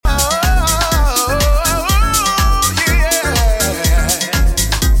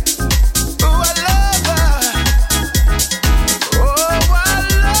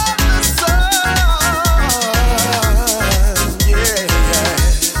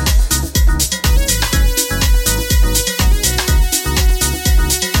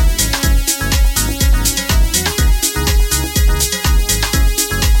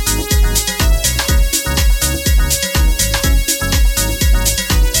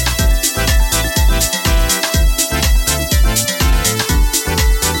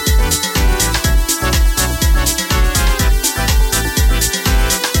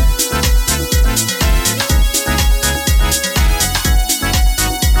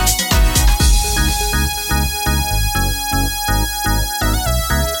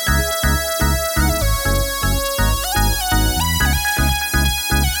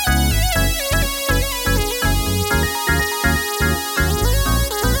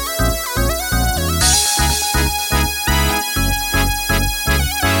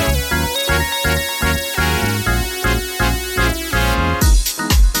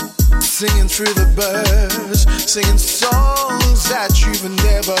through the birds, singing songs that you've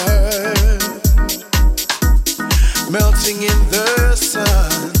never heard. Melting in the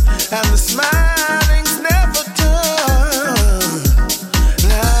sun, and the smiling's never done.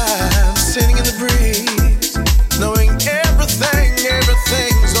 And I'm sitting in the breeze, knowing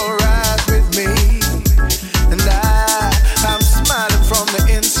everything's alright with me. And I'm smiling from the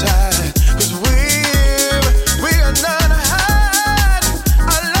inside, 'cause we are not hide. I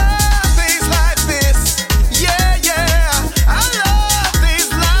love things like this, yeah, yeah. I love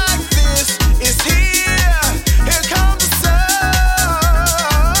things like this. It's here comes the sun.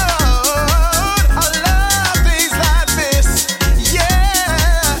 I love things like this,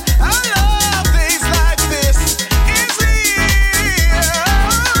 yeah. I love things like this. It's here,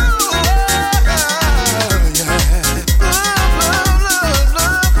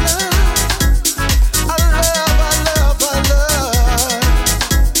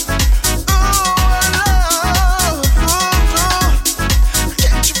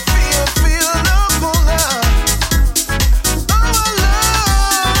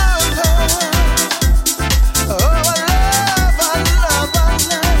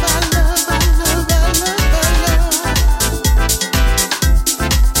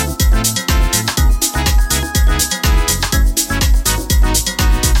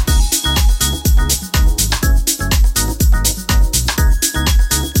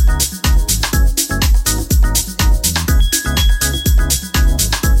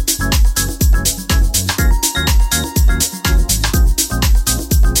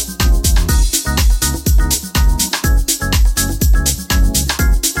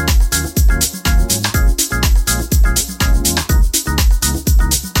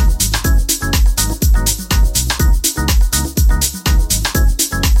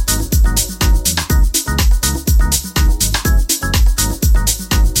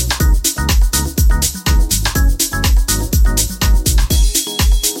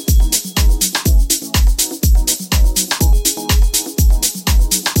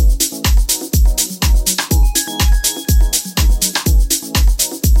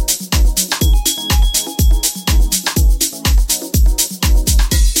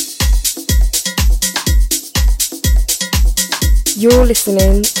 You're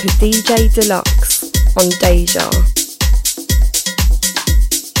listening to DJ Dlux on Deja.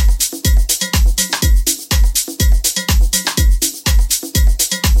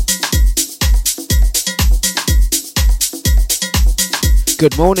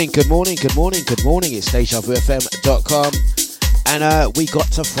 Good morning. It's dejavufm.com, and we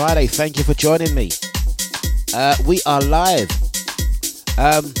got to Friday. Thank you for joining me. We are live.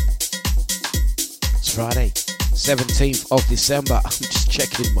 It's Friday, 17th of December. I'm just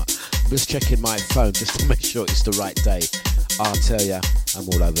checking my phone just to make sure it's the right day. I'll tell ya, I'm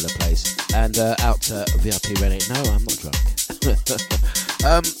all over the place. And out to VIP Renee. No, I'm not drunk.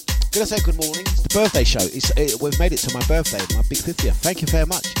 Gonna say good morning. It's the birthday show. We've made it to my birthday, my big 50th. Thank you very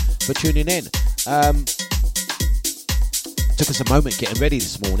much for tuning in. Took us a moment getting ready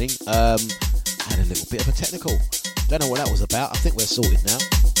this morning. Had a little bit of a technical. Don't know what that was about. I think we're sorted now.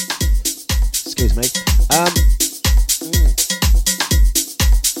 Excuse me.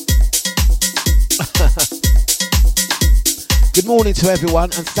 Good morning to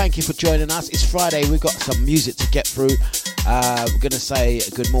everyone, and thank you for joining us. It's Friday. We've got some music to get through. We're going to say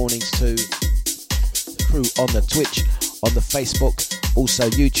good mornings to the crew on the Twitch, on the Facebook, also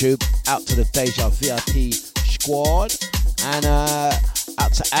YouTube, out to the Deja VIP squad, and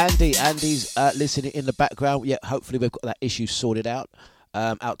out to Andy. Andy's listening in the background. Yeah, hopefully we've got that issue sorted out.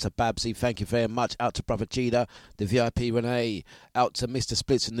 Out to Babsy, thank you very much. Out to Brother Cheetah, the VIP Renee. Out to Mr.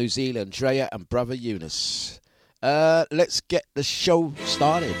 Splits in New Zealand, Drea, and Brother Eunice. Let's get the show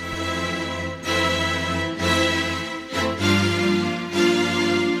started.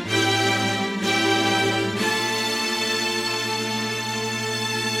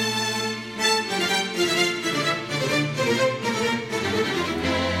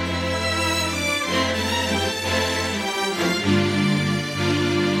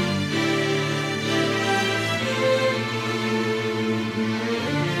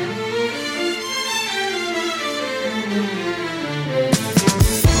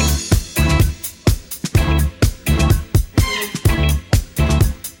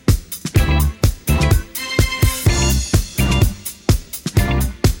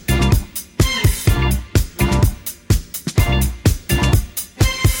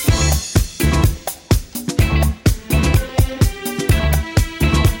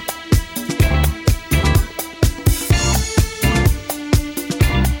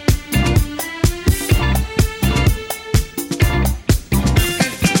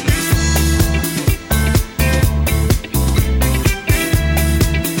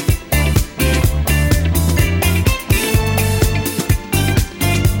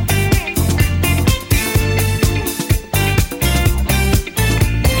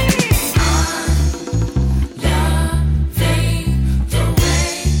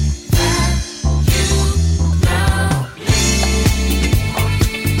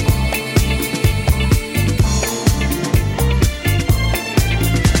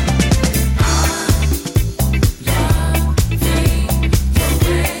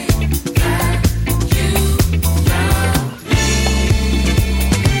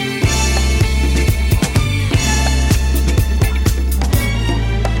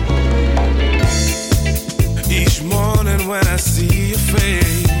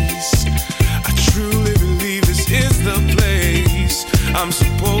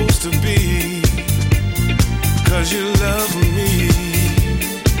 to be, 'cause you love me.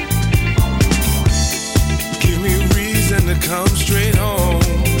 Give me reason to come straight home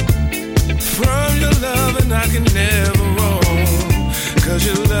from your love, and I can never roam, 'cause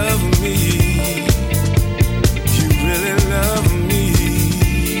you love me. You really love me.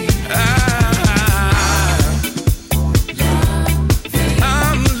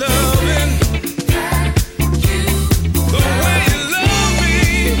 I'm loving the way you love me,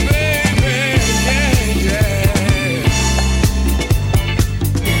 baby. Yeah, yeah.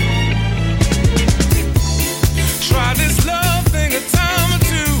 Try this love thing a time or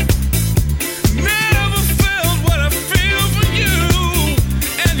two. Never felt what I feel for you,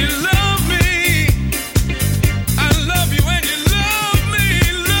 and you love me. I love you, and you love me,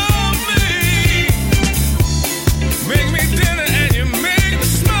 love me. Make me dinner and you make me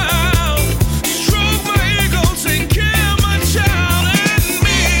smile. Stroke my ego, take care of my child and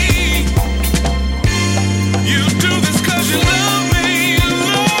me. You do this 'cause you love me,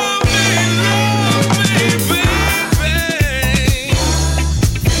 love me, love me, baby.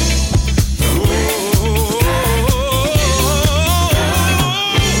 Oh,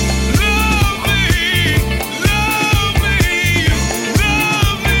 love me, love me,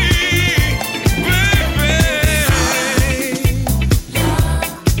 love me, baby.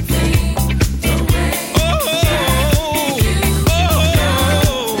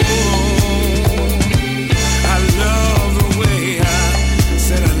 I love the way I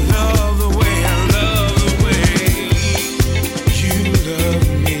said I love the way I love the way you love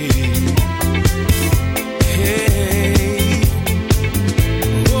me. Hey,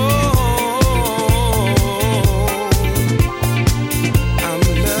 I'm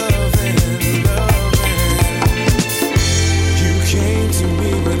loving. You came to me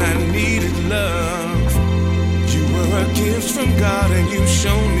when I needed love. You were a gift from God, and you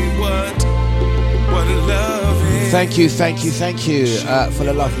showed me what love is. Thank you for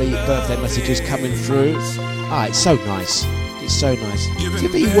the lovely birthday messages coming through. It's so nice. It's so nice to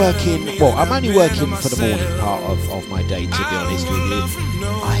be working. Well, I'm only working for the morning part of my day, to be honest with you.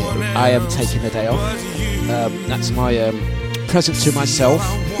 I am taking the day off. That's my present to myself.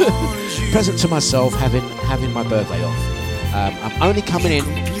 Present to myself, having my birthday off. I'm only coming in.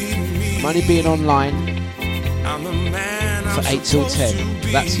 I'm only being online for 8 till 10.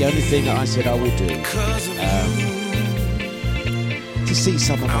 That's the only thing that I said I will do. To see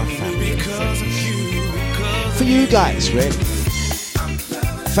some of my family and friends. For you guys, really.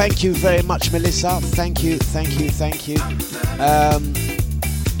 Thank you very much, Melissa. Thank you.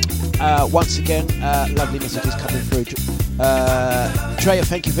 Once again, lovely messages coming through. Treya,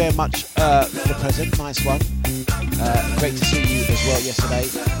 thank you very much for the present. Nice one. Great to see you as well yesterday.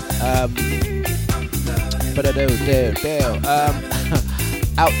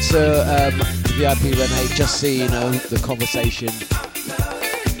 Out to VIP Renee, just see, you know, the conversation.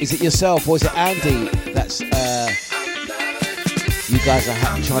 Is it yourself or is it Andy that's you guys are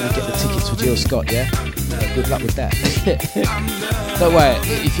trying to get the tickets for Jill Scott, yeah? Good luck with that. Don't worry,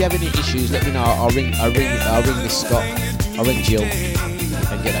 if you have any issues, let me know. I'll ring Miss Scott, I'll ring Jill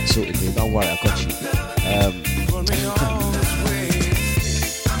and get that sorted for you. Don't worry, I got you.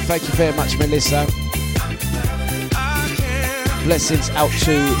 Thank you very much, Melissa. Blessings out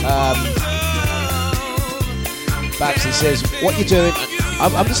to Babs. He says, what you doing?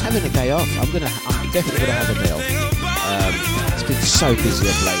 I'm just having a day off. I'm definitely gonna have a day off. It's been so busy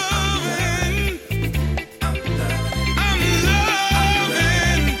of late.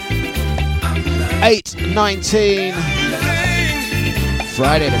 $8:19,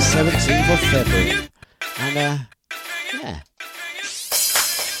 Friday the 17th of February, and yeah,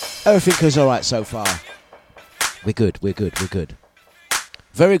 everything goes all right so far. We're good.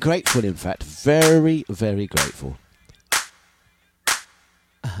 Very grateful, in fact. Very, very grateful.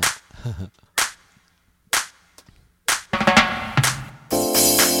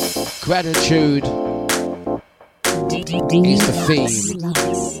 Gratitude is the theme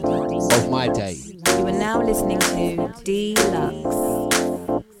of my day. You are now listening to Dlux.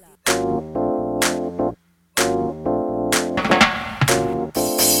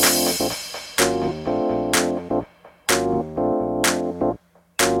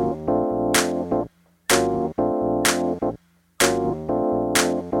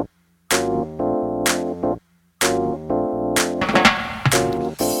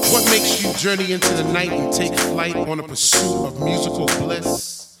 Journey into the night and take flight on a pursuit of musical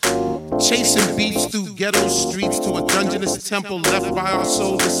bliss. Chasing beats through ghetto streets to a dungeonous temple left by our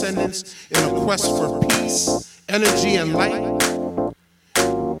soul descendants in a quest for peace, energy, and light.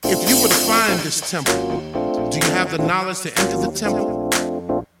 If you were to find this temple, do you have the knowledge to enter the temple?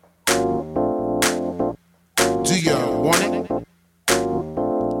 Do you want it?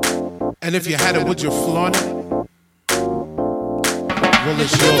 And if you had it, would you flaunt it? Well,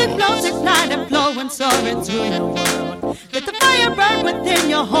 it's yours. Let the flows ignite and flow and soar into your world. Let the fire burn within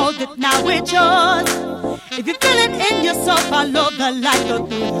you, hold it, now it's yours. If you feel it in your soul, follow the light, go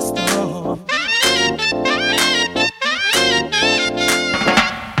through the storm.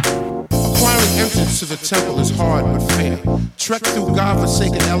 Acquiring entrance to the temple is hard but fair. Trek through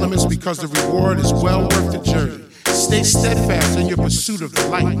God-forsaken elements because the reward is well worth the journey. Stay steadfast in your pursuit of the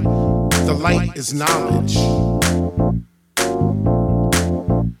light. The light is knowledge.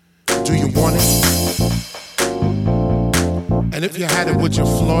 Do you want it? And if you had it, would you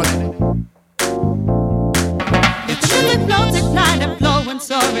flaunt it? It's yours. Let the flows ignite and flow and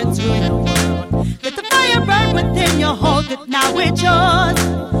soar into your world. Let the fire burn within you, hold it, now it's yours.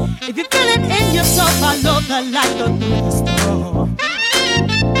 If you feel it in your soul, follow the light, go through the storm.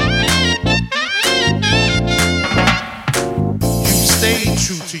 You've stayed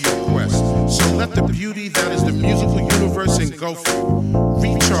true to your quest, so let the beauty that is the musical universe engulf you.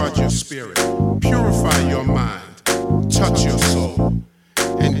 Recharge your spirit, purify your mind, touch your soul,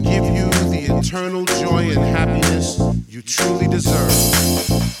 and give you the eternal joy and happiness you truly deserve.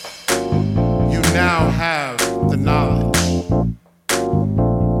 You now have the knowledge.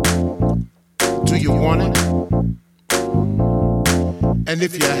 Do you want it? And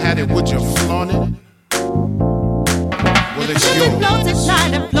if you had it, would you flaunt it? Well, it's yours. Let the flows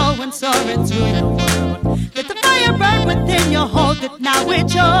ignite and flow and soar into your world. Let the fire burn within you, hold it, now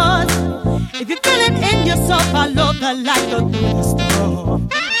it's yours. If you feel it in your soul, follow the light, go through the storm.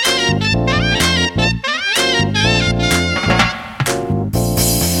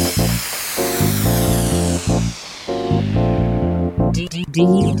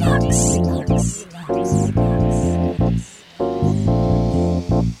 Dlux.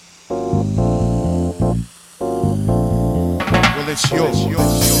 Well, it's yours.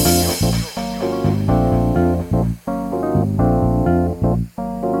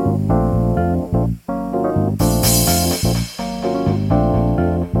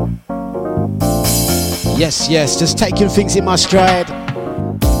 Yes, just taking things in my stride.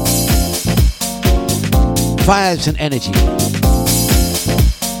 Vibes and energy.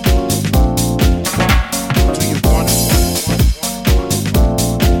 Do you want it?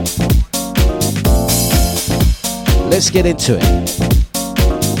 Let's get into it.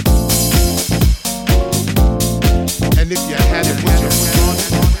 And if you had it, would you flaunt it?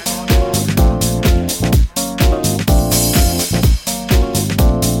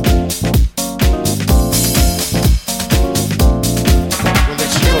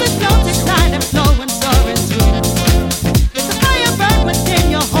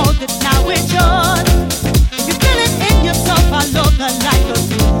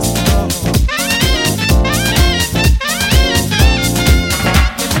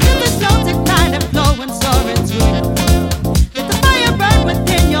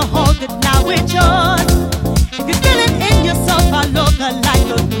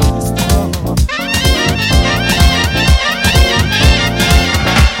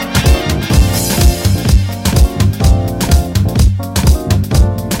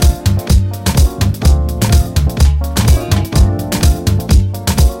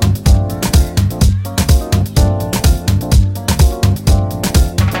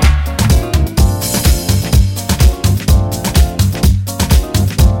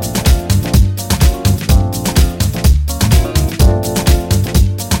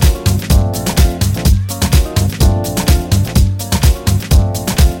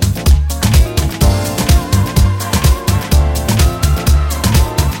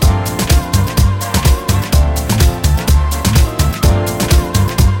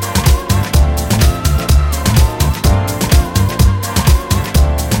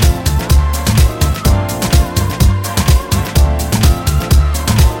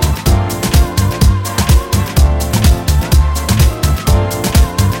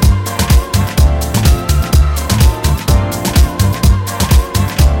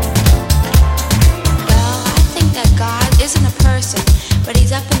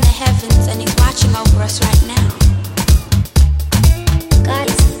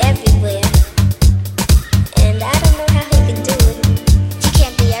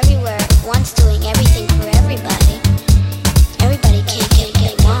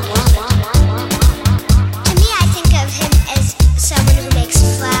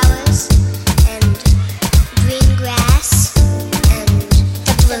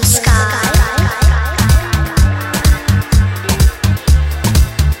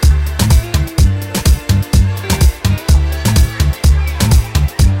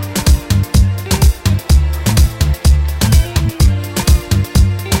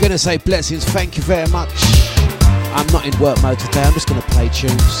 gonna say blessings, thank you very much. I'm not in work mode today, I'm just gonna play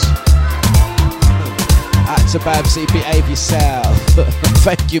tunes. That's a Babsy, behave yourself.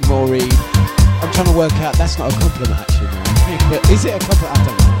 Thank you, Maureen. I'm trying to work out, that's not a compliment actually, man. Is it a compliment? I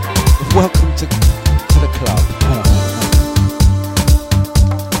don't know. Welcome to the club.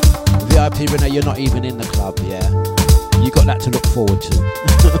 VIP Renee, you're not even in the club, yeah. You got that to look forward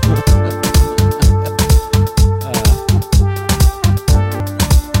to.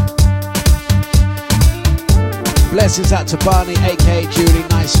 Blessings out to Barney, aka Julie,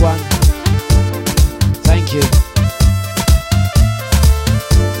 nice one. Thank you.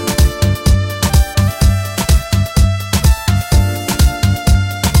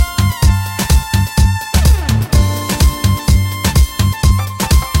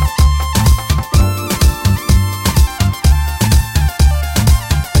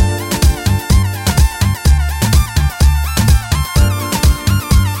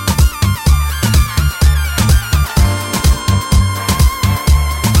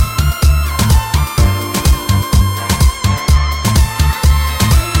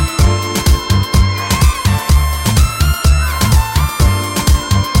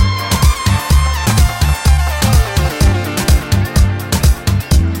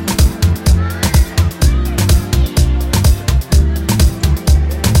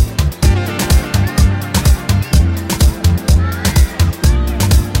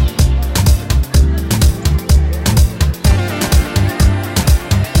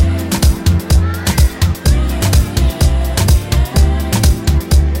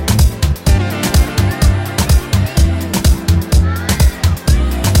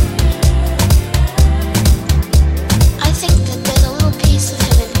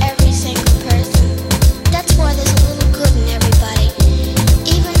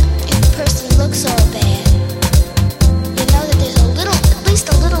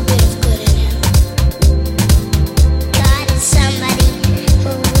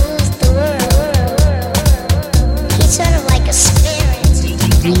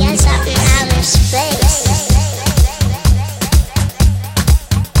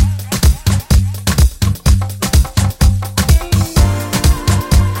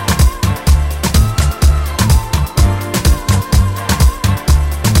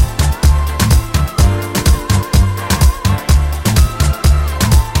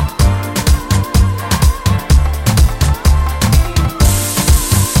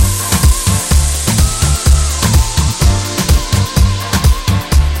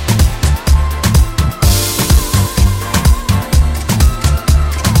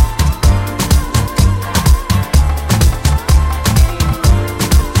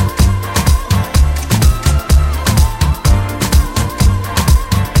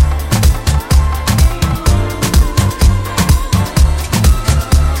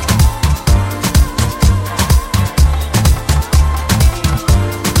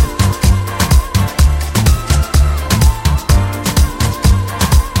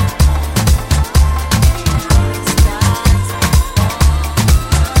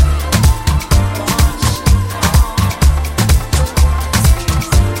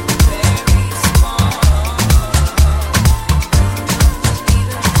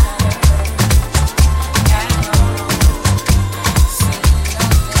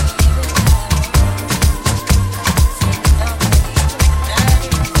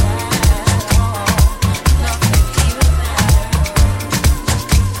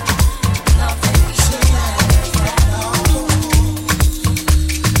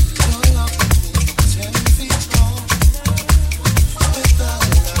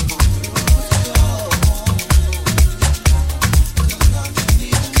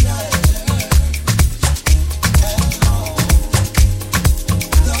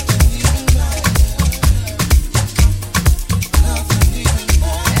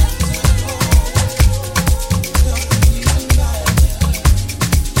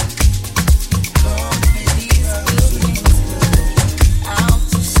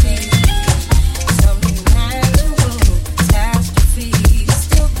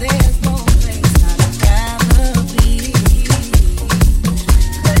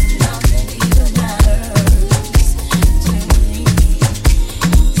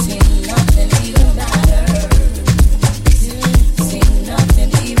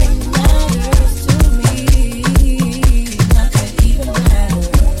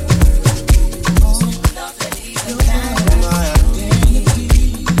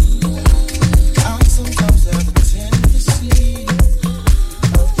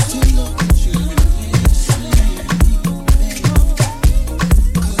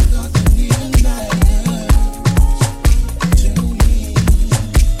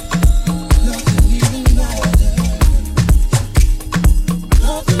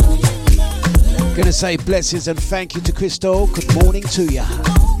 Gonna say blessings and thank you to Crystal. Good morning to ya.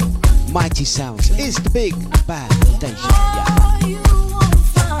 Mighty Sounds is the big bad station. Yeah.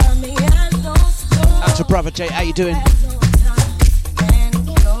 Out to Brother J, how you doing?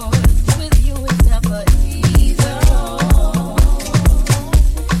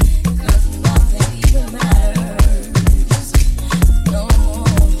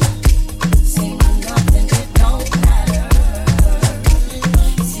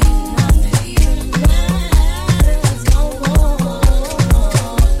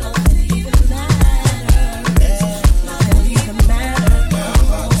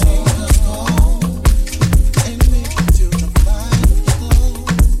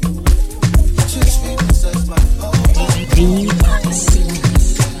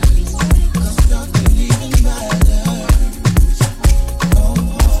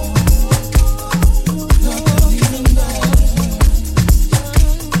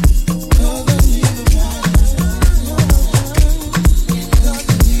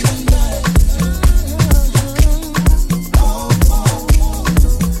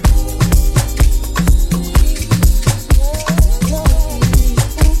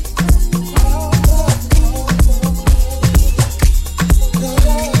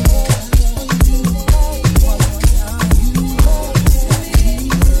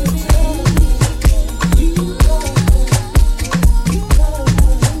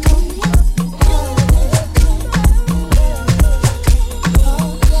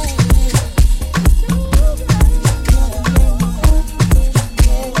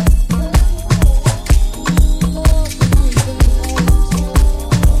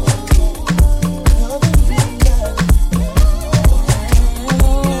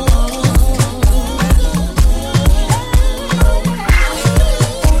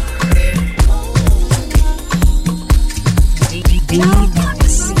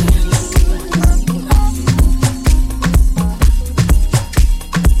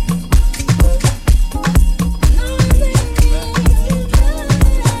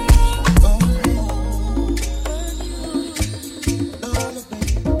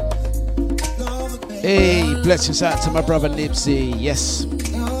 Blessings out to my brother Nipsey. Yes.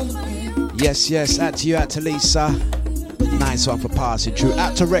 Yes. Out to you, out to Lisa. Nice one for passing through.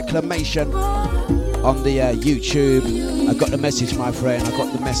 Out to Reclamation on the YouTube. I got the message, my friend. I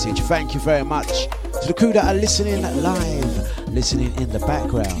got the message. Thank you very much to the crew that are listening live, listening in the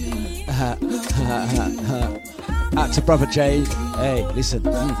background. Out to brother Jay. Hey, listen.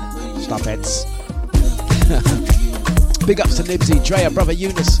 Stop it. Big ups to Nibsy, Drea, brother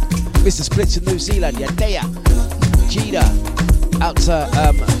Eunice, Mr. Splits in New Zealand, Yadea, Gita, out to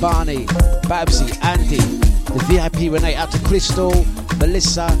Barney, Babsy, Andy, the VIP Renee, out to Crystal,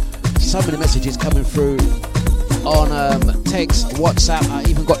 Melissa. So many messages coming through on text, WhatsApp. I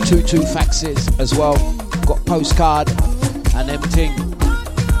even got 2 faxes as well. Got postcard and everything.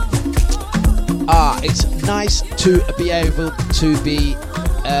 It's nice to be able to be,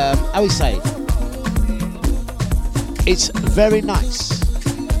 how we say, it's very nice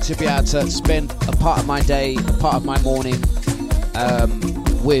to be able to spend a part of my day, a part of my morning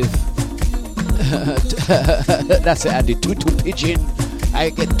with that's it, Andy. Two pigeon. I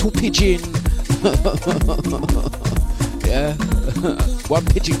get 2 pigeon. Yeah. 1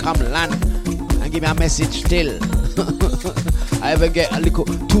 pigeon come land and give me a message still. I even get a little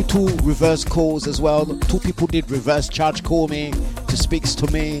 2 reverse calls as well. 2 people did reverse charge call me to speaks to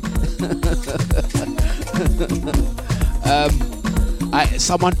me.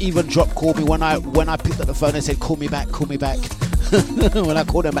 Someone even called me when I picked up the phone and said call me back. When I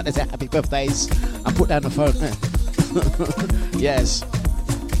called them back they said happy birthdays and put down the phone. Yes.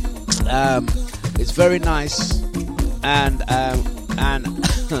 It's very nice and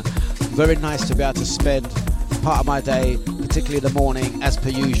very nice to be able to spend part of my day, particularly the morning, as per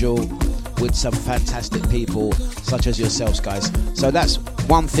usual, with some fantastic people such as yourselves, guys. So that's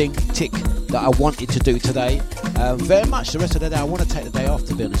one thing, tick, that I wanted to do today. Very much the rest of the day I want to take the day off,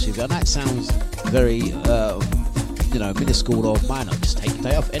 to be honest with you. And that sounds very minuscule or minor. Just take the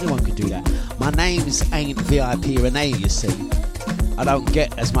day off. Anyone can do that. My name's ain't VIP Renee, you see. I don't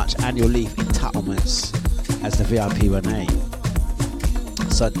get as much annual leave entitlements as the VIP Renee.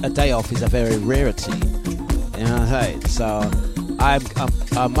 So a day off is a very rarity. You know what I'm saying? So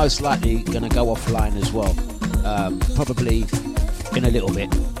I'm most likely going to go offline as well. Probably in a little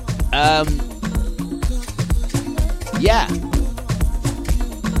bit. Yeah.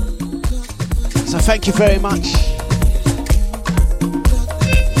 So thank you very much.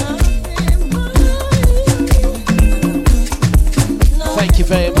 Thank you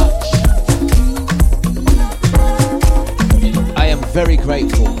very much. I am very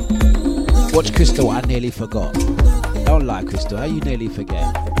grateful Watch Crystal, I nearly forgot. Don't lie, Crystal, how you nearly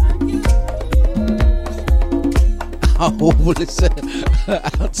forget? Oh, listen,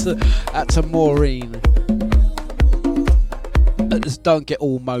 out to Maureen. Just don't get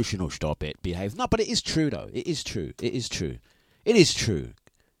all emotional, stop it, behave. No, but it is true though, it is true, it is true. It is true,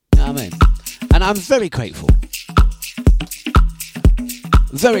 you know what I mean? And I'm very grateful.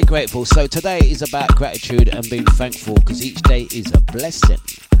 Very grateful. So today is about gratitude and being thankful because each day is a blessing.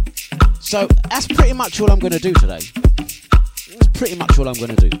 So that's pretty much all I'm going to do today. That's pretty much all I'm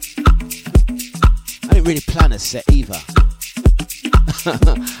going to do. I didn't really plan a set either.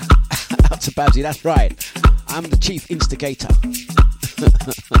 Out to Babsy, that's right. I'm the chief instigator.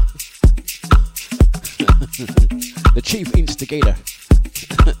 The chief instigator.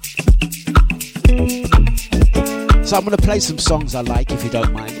 So I'm going to play some songs I like, if you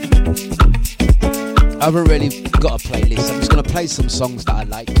don't mind. I haven't really got a playlist. I'm just going to play some songs that I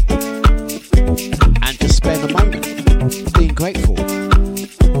like and just spend a moment being grateful.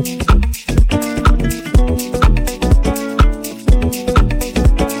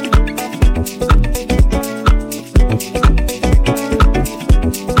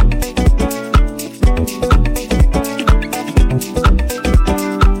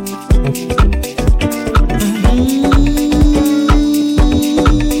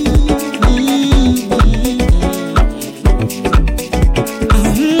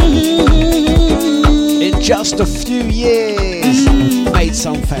 Just a few years, made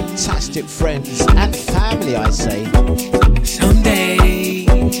some fantastic friends and family, I say. Someday,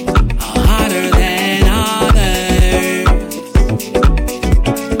 harder than others,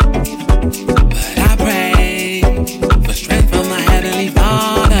 but I pray for strength from my heavenly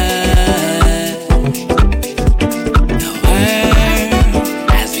Father. The world,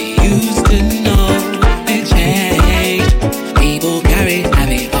 as we used to know, it changed. People carry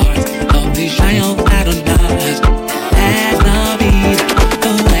heavy hearts, don't be shy of battle.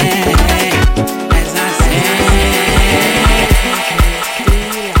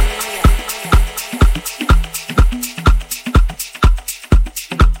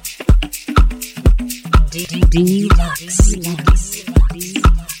 Dlux.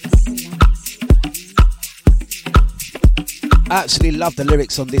 I actually love the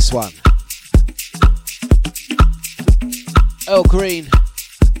lyrics on this one. Earl Green,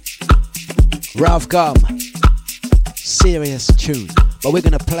 Ralph Gum, serious tune, but we're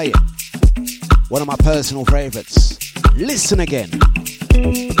gonna play it. One of my personal favorites. Listen again.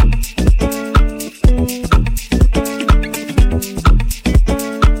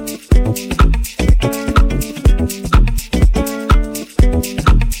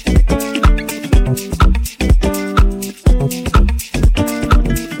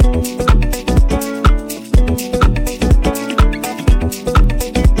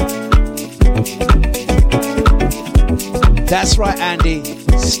 That's right, Andy.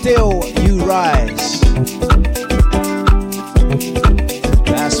 Still you rise.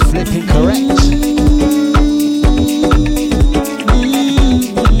 That's flipping correct.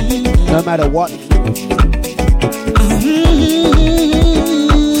 No matter what.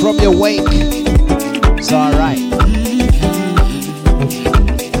 From your wake, it's alright.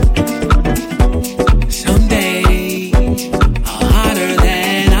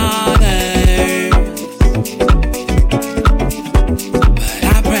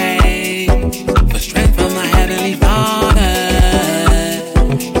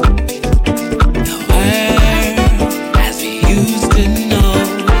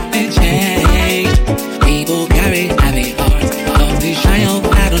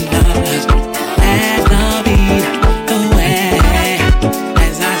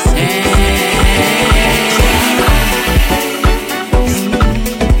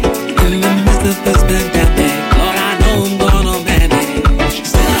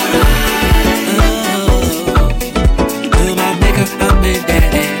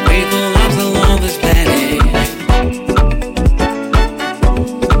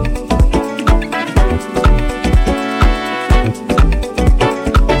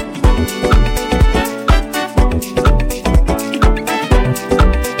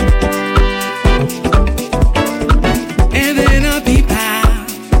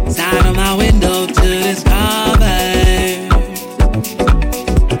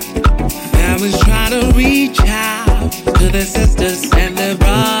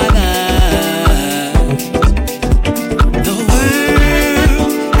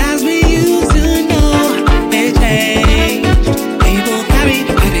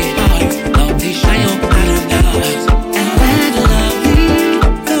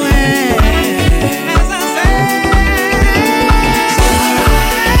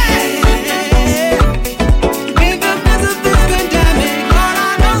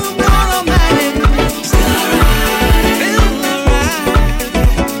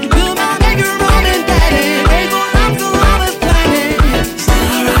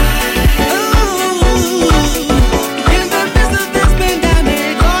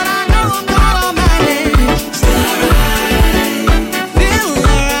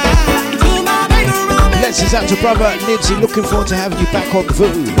 out to brother Nibsy, looking forward to having you back on the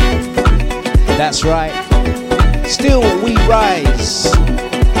food. That's right. Still we rise.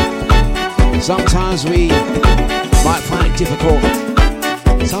 Sometimes we might find it difficult.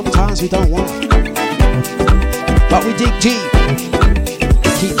 Sometimes we don't want it. But we dig deep.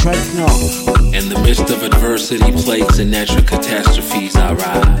 Keep tracking on. In the midst of adversity, plagues, and natural catastrophes, I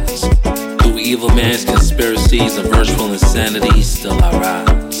rise. Through evil man's conspiracies and virtual insanity, still I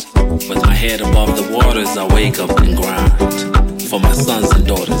rise. With my head above the waters, I wake up and grind. For my sons and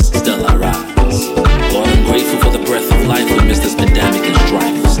daughters, still I rise. Lord, I'm grateful for the breath of life amidst this pandemic and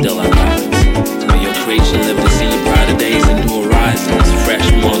strife, still I rise. For your creation, live to see brighter days and new horizons,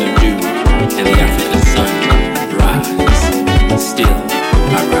 fresh morning dew, and the African sun rise. Still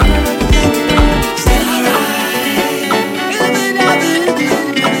I rise.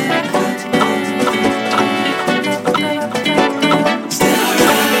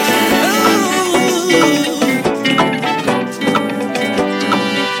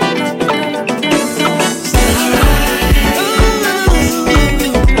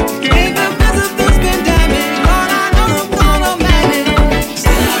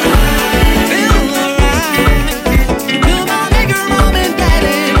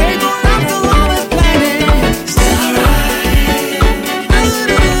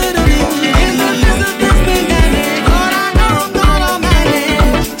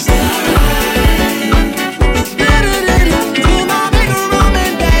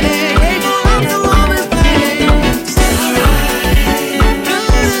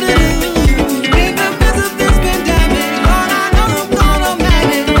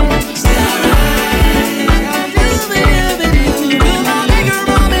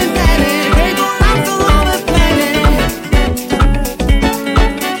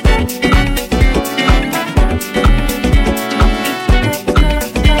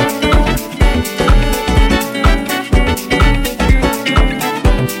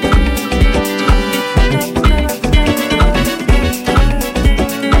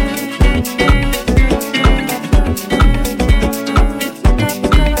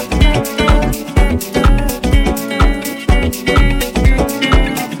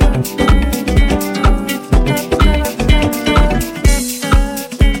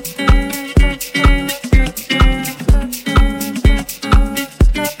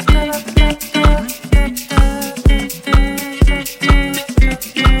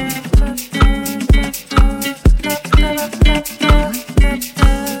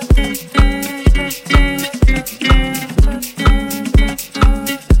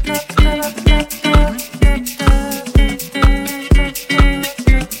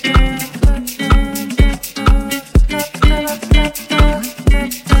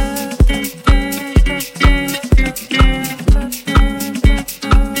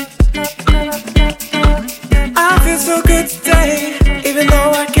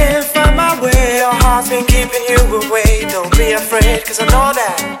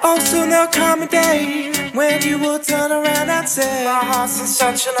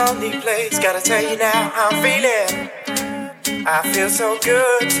 I feel so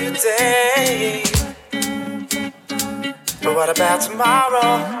good today, but what about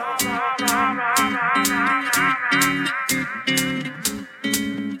tomorrow?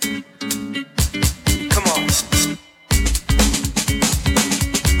 Come on.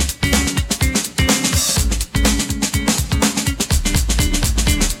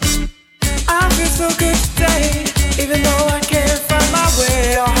 I feel so good today, even though I can't find my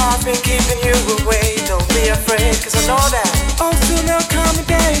way. Your heart's been keeping you away. Don't be afraid, 'cause I know that. Oh, soon there'll come a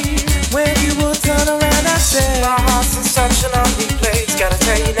day when you will turn around and say, my heart's in such a lonely place. Gotta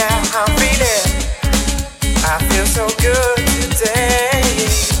tell you now how I'm feeling. I feel so good today.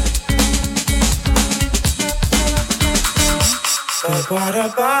 But what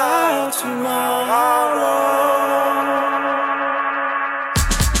about tomorrow?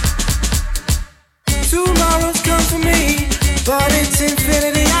 Tomorrow's come for me, but it's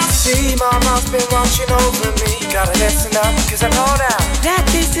infinity I see. Mama's been watching over me. Gotta listen up, 'cause I know now that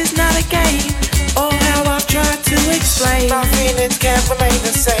this is not a game. Oh, how I've tried to explain. My feelings can't remain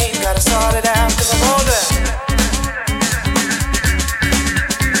the same. Gotta sort it out, 'cause I'm older.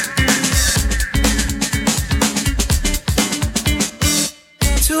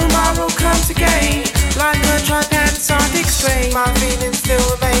 Tomorrow comes again, like a tripartite string. My feelings still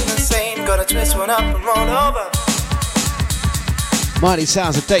remain the same. Gotta twist one up and roll over. Mighty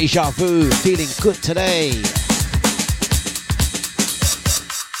sounds of Deja Vu, feeling good today.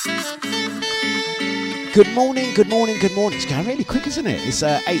 Good morning, good morning, good morning. It's going really quick, isn't it? It's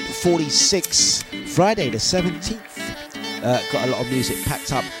 8:46, Friday the 17th. Got a lot of music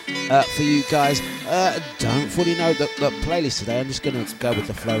packed up for you guys. Don't fully know the playlist today. I'm just going to go with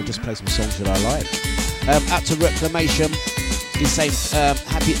the flow and just play some songs that I like. Out to Reclamation. He's saying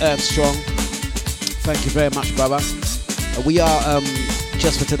happy Earth Strong. Thank you very much, brother. We are,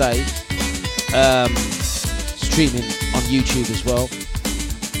 just for today, streaming on YouTube as well.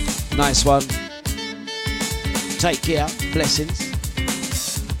 Nice one. Take care. Blessings.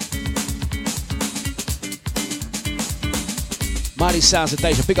 Mighty Sounds of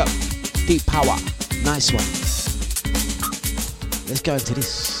Deja. Big up. Deep Power. Nice one. Let's go into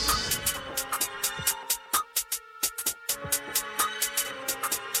this.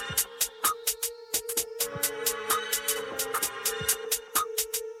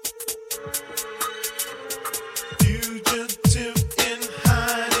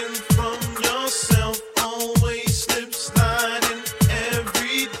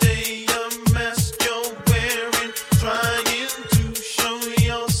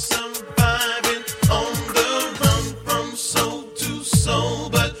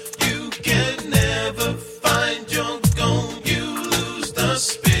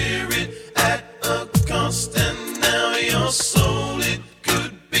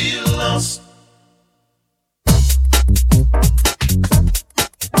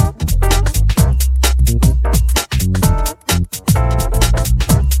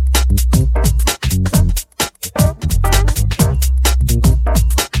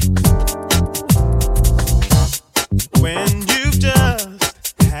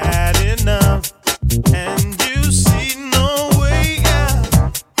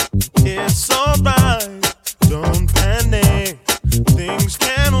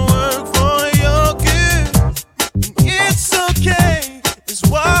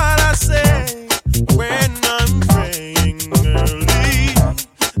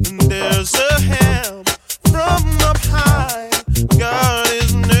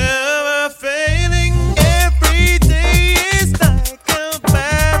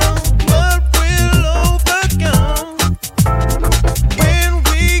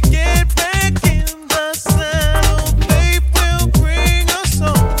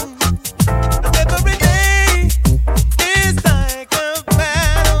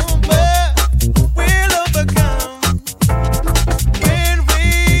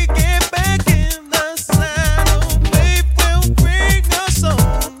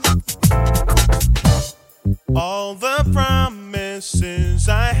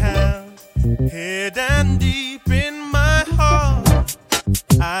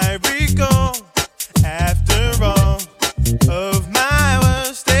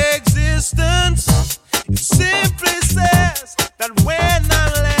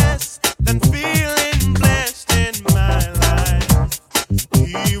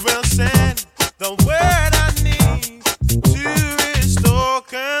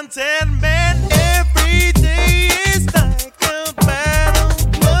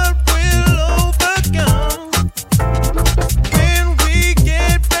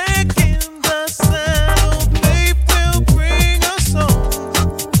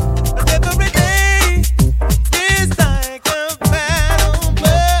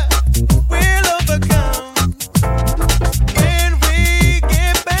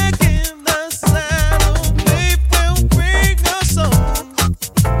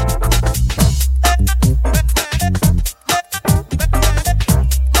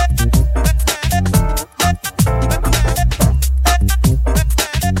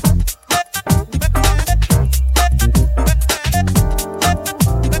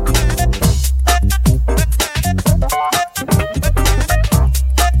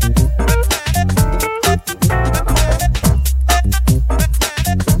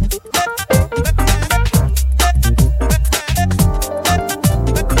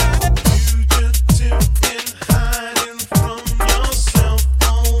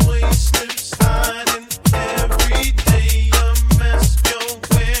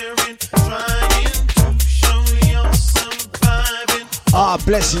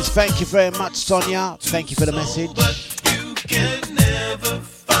 Blessings, thank you very much, Sonia. Thank you for the message.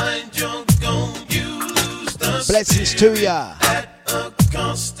 Blessings to ya.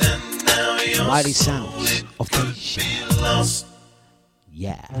 Mighty Sounds of Deja.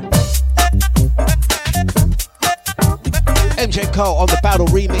 Yeah. MJ Cole on the Battle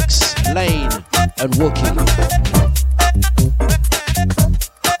Remix, Lane and Wookie.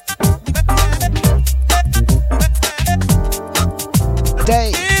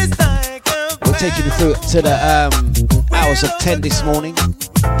 Day. We're taking you through to the hours of 10 this morning.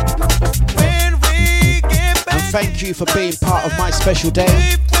 And thank you for being part of my special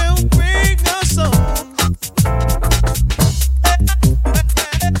day.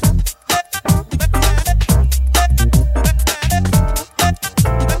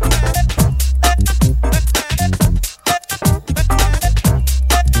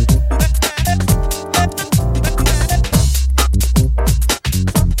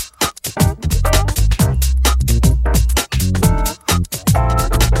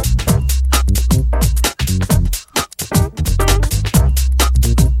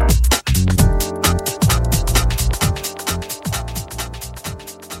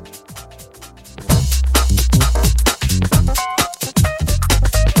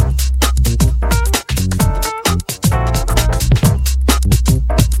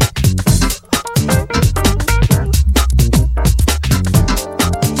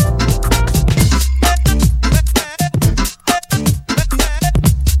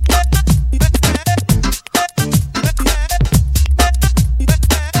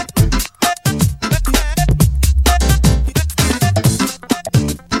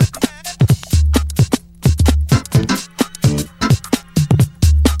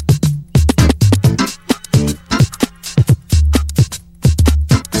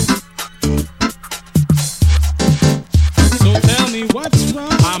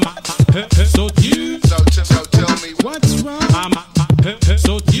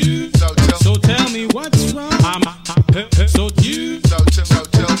 you. So tell me what's wrong. So you. So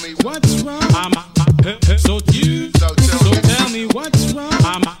tell me what's wrong. So you. So tell me what's wrong.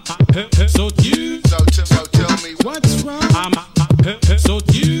 So you. So tell me what's wrong. So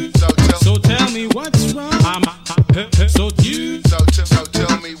you. So tell me what's wrong. So you. So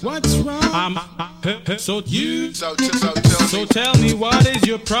tell me what's wrong. So you. So tell me what is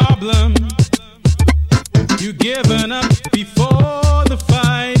your problem. You given up before the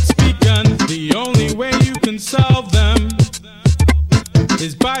fight's begun. The only way you can solve them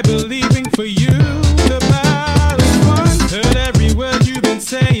is by believing for you the battle's won. Heard every word you've been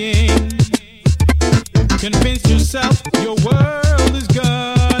saying. Convince yourself your world is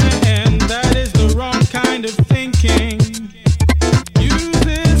gonna end. That is the wrong kind of thinking. Use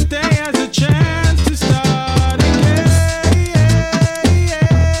this day as a chance to start again.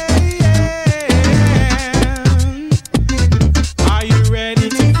 Are you ready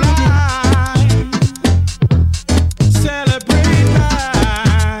to fly? Celebrate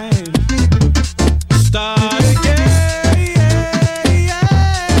life. Start again.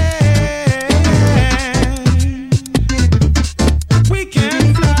 We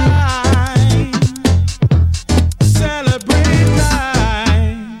can fly. Celebrate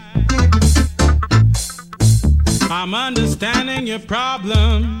life. I'm understanding your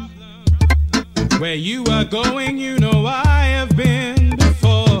problem. Where you are going, you know I have been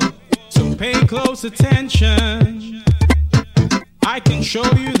before. So pay close attention. I can show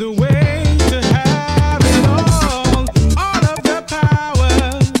you the way to have it all. All of the power,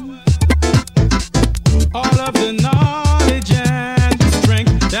 all of the knowledge and the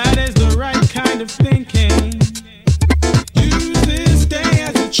strength. That is the right kind of thinking. Use this day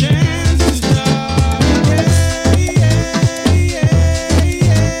as a chance to start again.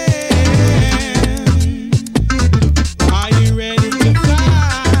 Are you ready to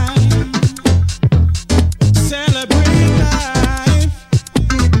fly? Celebrate life.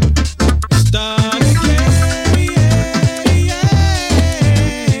 Start again.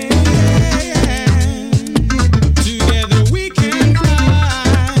 Together we can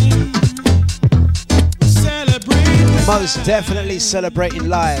fly. Celebrate life. Most definitely celebrating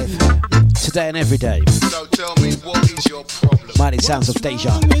live today and every day. So tell me, what is your problem? Mighty sounds of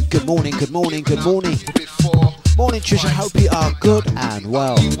Deja. Good morning, good morning, good morning. Before Morning, Trisha. Hope you are good and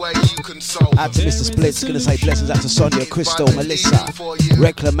well. way you can solve Out to Mr. Splits. Gonna say blessings out to Sonia, Crystal, Melissa,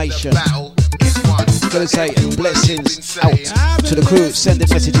 Reclamation. battle is one. Gonna say blessings out to the crew sending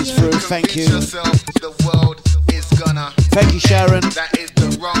messages through. Thank you. The world is gonna. Thank you, Sharon. That is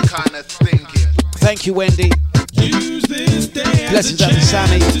the wrong kind of thinking. Thank you, Wendy. Use this day Blessings as out a to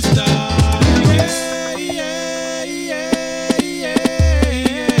Sammy. chance to start again.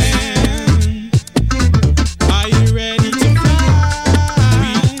 Are you ready to fly?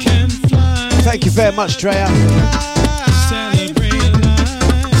 We can fly. Thank you very much, Drea. Celebrate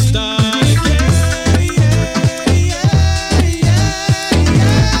life. Start again.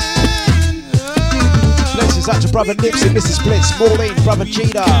 Blessings out to Brother Nipsey, Mrs. Splits, Maureen, Brother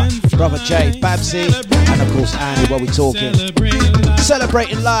Gina, Brother Jay, Babsy, and of course Andy while we're talking. Celebrate life.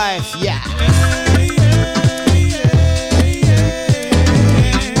 Celebrating life, yeah.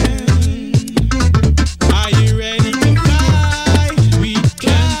 Are you ready to fly? We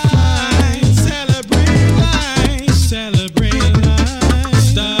can fly. Celebrate life. Celebrate life.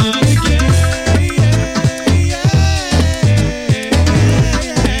 Start again.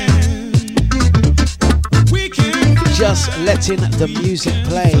 We can fly. Just letting the music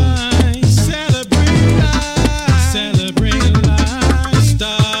play. Celebrate life. Celebrate life.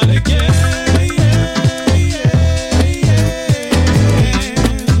 Start again.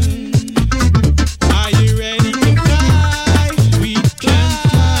 Are you ready to fly? We can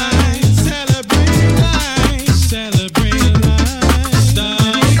fly. Celebrate life. Celebrate life.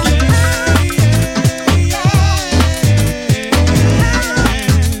 Start again.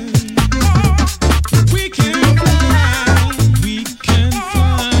 We can fly. We can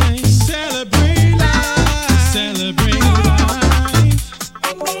fly.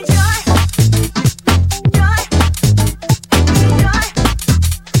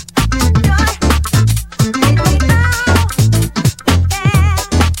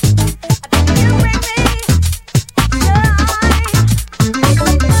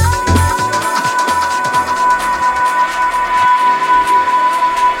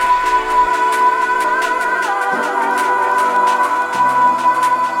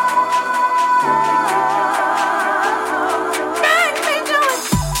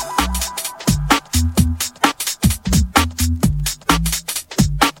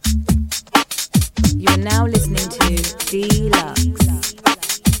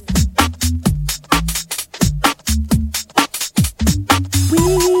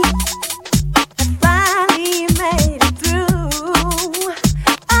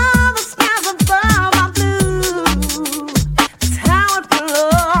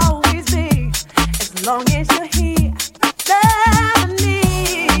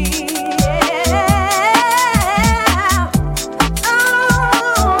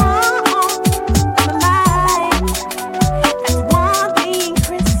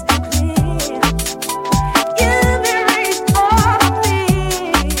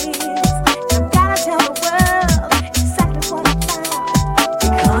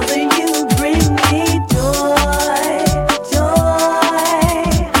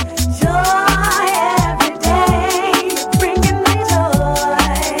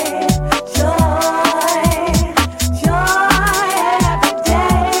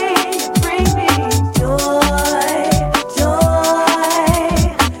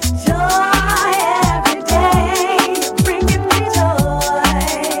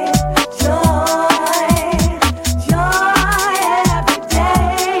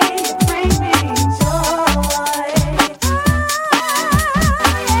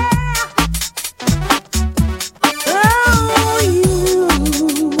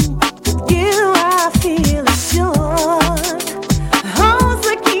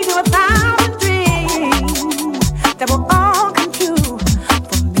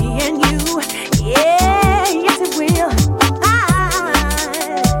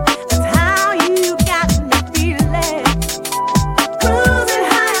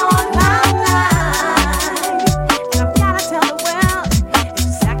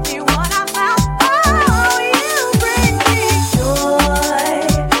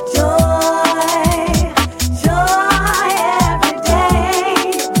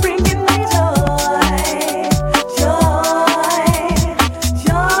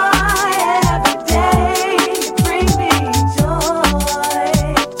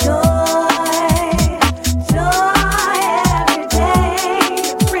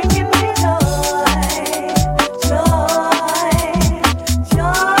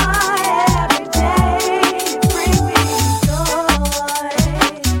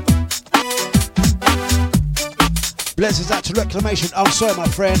 to Reclamation. I'm sorry, my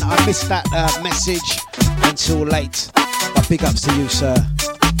friend, I missed that message until late. But big ups to you, sir.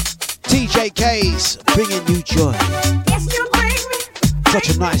 TJK's bringing you joy.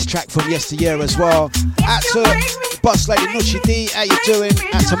 Such a nice track from yesteryear as well. Out to Boss Lady Nushi D, how you doing?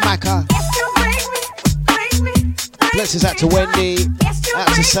 Out to Maka. Blessings out to Wendy. Out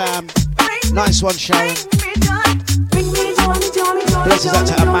to Sam. Nice one, Sharon. Blessings out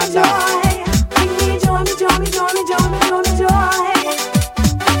to Amanda.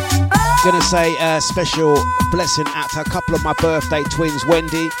 Gonna say a special blessing out to a couple of my birthday twins.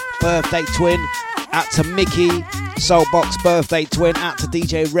 Wendy, birthday twin. Out to Mickey, Soulbox, birthday twin. Out to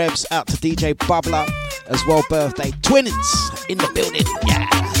DJ Rebs, out to DJ Bubbler as well, birthday twins in the building. Yeah.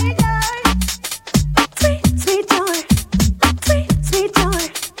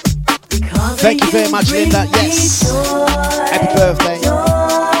 Thank you very much, Linda. Yes. Happy birthday.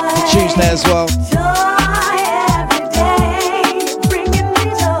 It's Tuesday as well.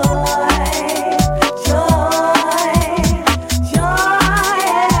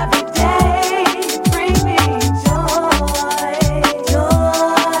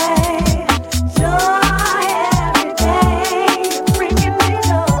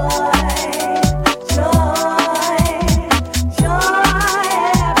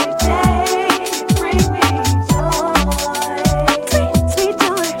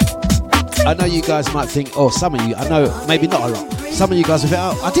 I know you guys might think, or some of you, I know maybe not a lot, some of you guys will think,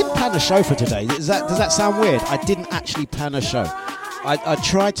 oh, I didn't plan a show for today. Does that sound weird? I didn't actually plan a show. I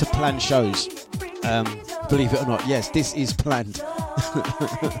tried to plan shows, believe it or not. Yes, this is planned.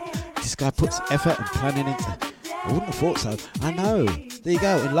 This guy puts effort and planning into. I wouldn't have thought so. I know. There you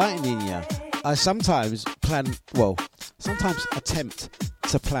go, enlightening you. I sometimes sometimes attempt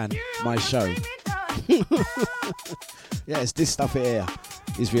to plan my show. Yeah, it's this stuff here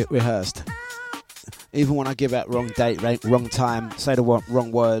is rehearsed. Even when I give out wrong date, wrong time, say the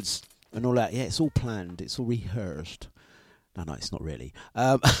wrong words and all that, yeah, it's all planned, it's all rehearsed. No, it's not really.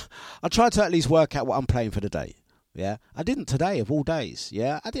 I try to at least work out what I'm playing for the day. Yeah, I didn't today of all days.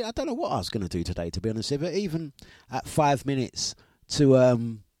 Yeah, I don't know what I was going to do today, to be honest with you. Even at 5 minutes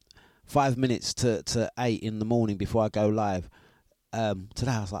to 8 in the morning before I go live,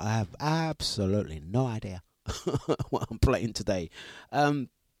 today I was like, I have absolutely no idea what I'm playing today.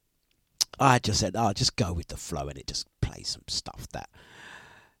 I just said, I'll just go with the flow and it just play some stuff that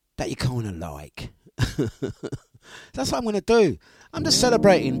you kind of like. That's what I'm going to do. I'm just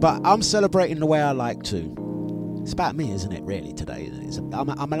celebrating, but I'm celebrating the way I like to. It's about me, isn't it, really, today?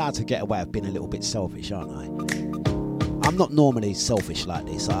 I'm allowed to get away with being a little bit selfish, aren't I? I'm not normally selfish like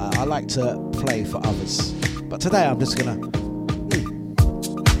this. I like to play for others. But today I'm just going to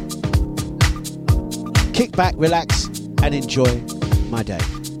kick back, relax, and enjoy my day.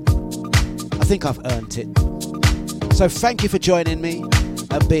 I think I've earned it. So thank you for joining me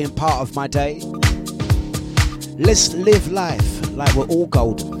and being part of my day. Let's live life like we're all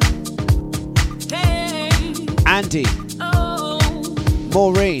golden. Hey. Andy. Oh.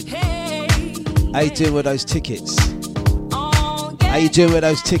 Maureen. Hey. How you doing with those tickets? Oh, yeah. How you doing with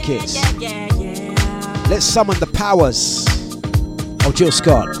those tickets? Yeah. Let's summon the powers of Jill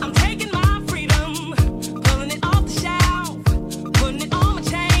Scott.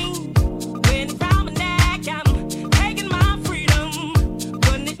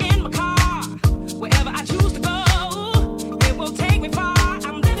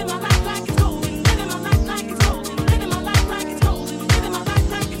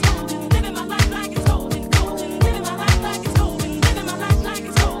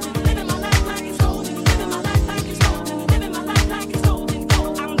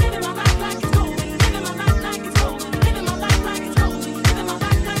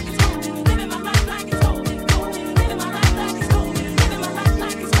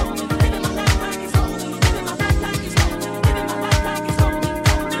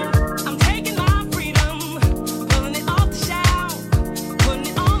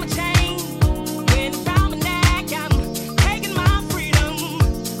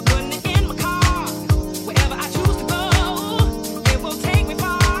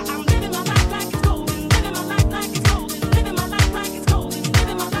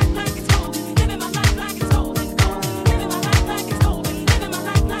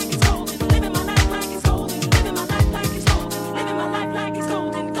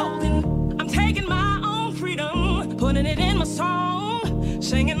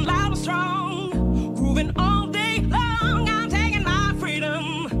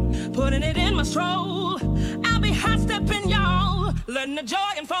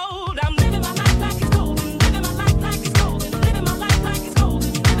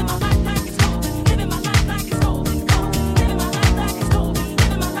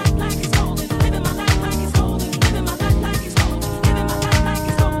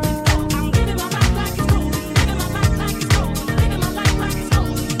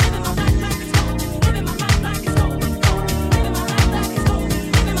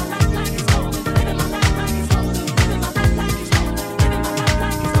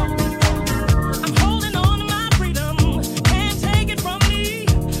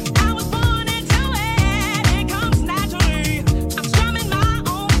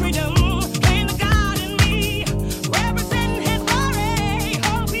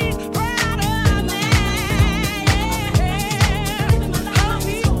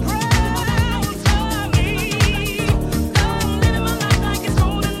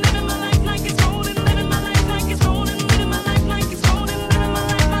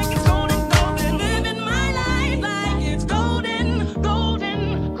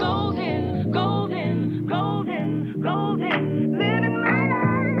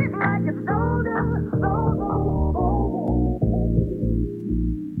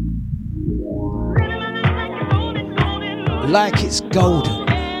 like it's golden.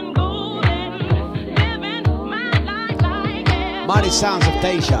 Mighty sounds of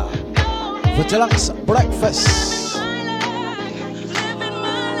Deja for Dlux breakfast.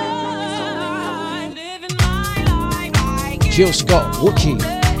 Jill Scott, Wookie.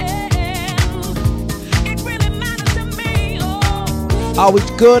 Are we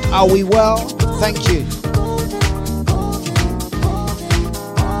good? Are we well? Thank you.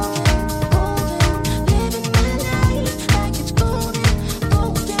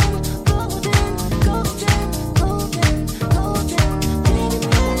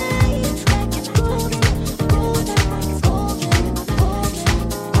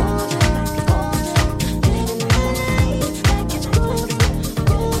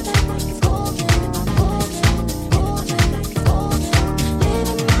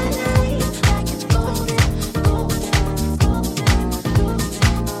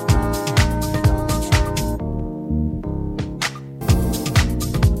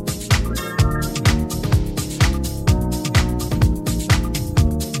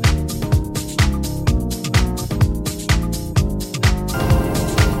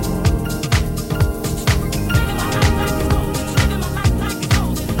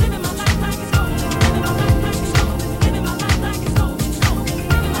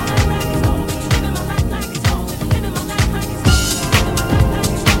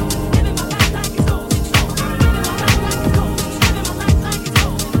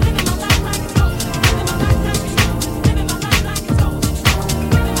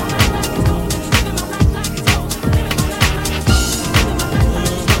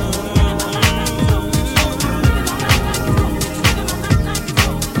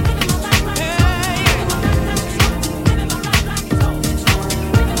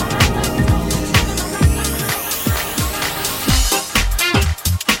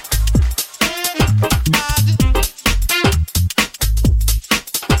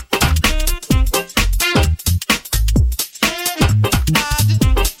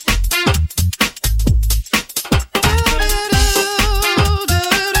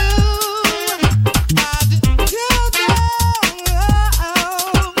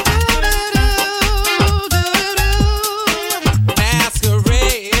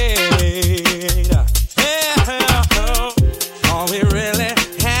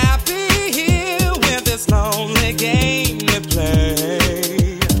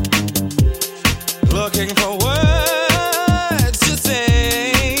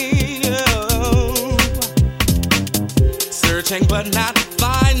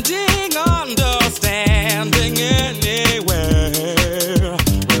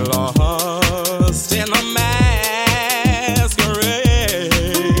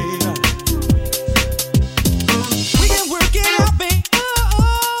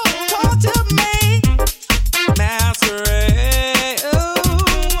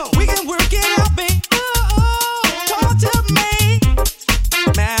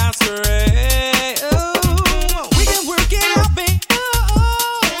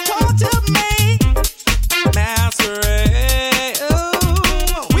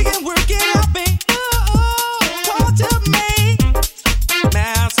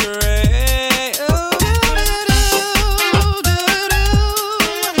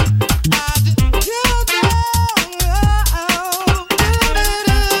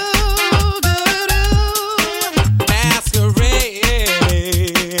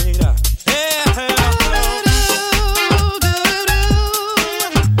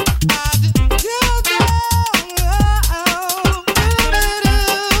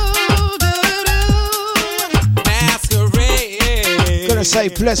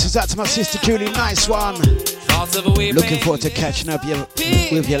 Blessings out to my sister Julie, nice one. Looking forward to catching up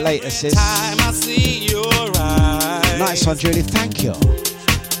with you later, sis. Nice one, Julie, thank you.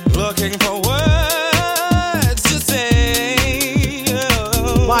 Looking for words to say.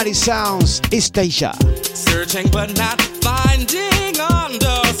 Mighty sounds, it's Deja. Searching but not finding,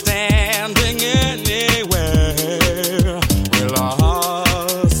 understanding anywhere. We're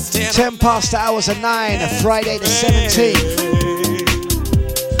lost. 10 past the hours of 9, Friday the 17th.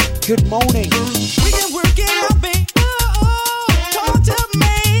 Good morning. We can work it out, babe. Talk to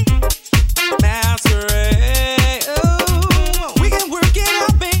me. Masquerade. We can work it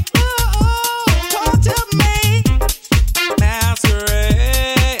out, babe. Talk to me.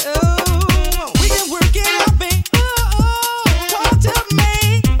 Masquerade. We can work it out, babe. Talk to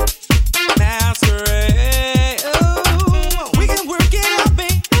me. Masquerade. We can work it out,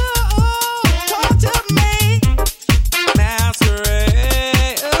 babe. Talk to me. Masquerade.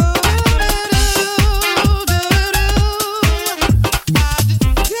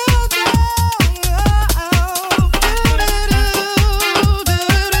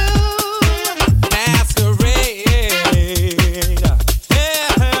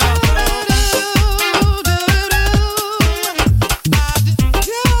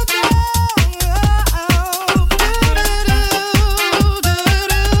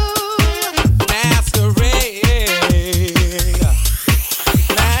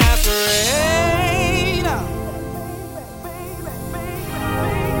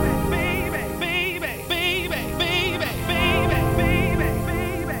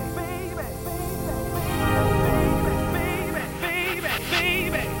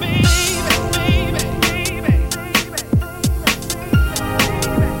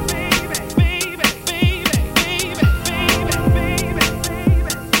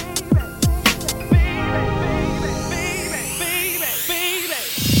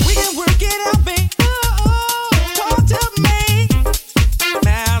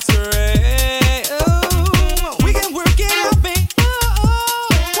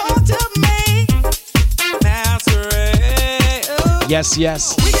 Yes,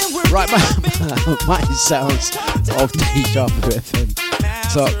 yes. Right, my sounds of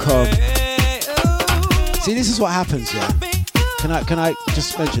dejavufm.com. See, this is what happens, yeah. Can I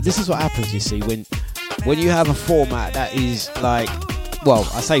just mention? This is what happens. You see, when you have a format that is like, well,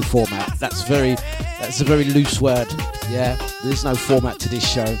 I say format. That's a very loose word. Yeah, there's no format to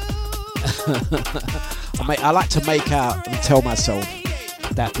this show. I like to make out and tell myself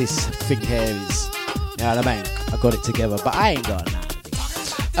that this thing here is, you know what I mean? I got it together, but I ain't got that.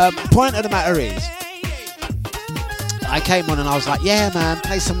 Point of the matter is, I came on and I was like, yeah, man,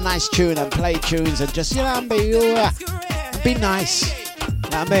 play some nice tune and play tunes and just, you know, be nice. You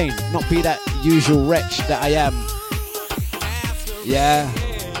know what I mean? Not be that usual wretch that I am. Yeah.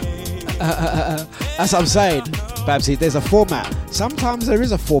 That's what I'm saying, Babsy. There's a format. Sometimes there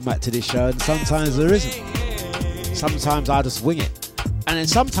is a format to this show and sometimes there isn't. Sometimes I just wing it. And then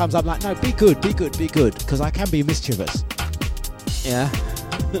sometimes I'm like, no, be good. Because I can be mischievous. Yeah.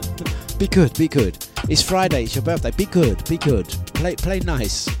 Be good. It's Friday, it's your birthday. Be good. Play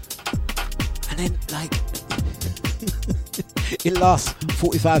nice. And then, like, it lasts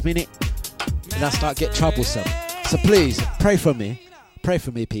 45 minutes and I start get troublesome. So please, pray for me,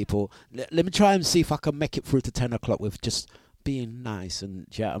 people. Let me try and see if I can make it through to 10 o'clock with just being nice. And,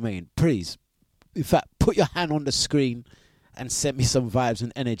 do you know what I mean? Please, in fact, put your hand on the screen and send me some vibes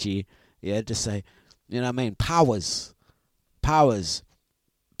and energy. Yeah, just say, you know what I mean? Powers.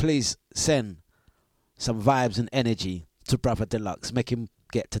 Please send some vibes and energy to Brother Dlux. Make him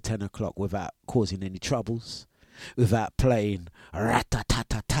get to 10 o'clock without causing any troubles, without playing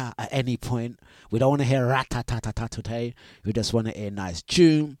rat-ta-ta-ta-ta at any point. We don't want to hear rat-ta-ta-ta-ta today. We just want to hear a nice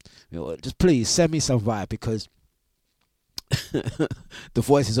tune. Just please send me some vibe, because the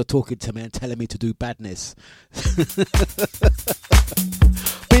voices are talking to me and telling me to do badness.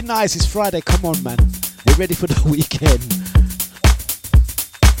 Be nice, it's Friday. Come on, man. We're ready for the weekend.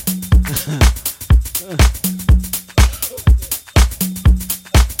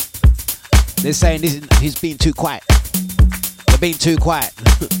 They're saying he's being too quiet. They're being too quiet.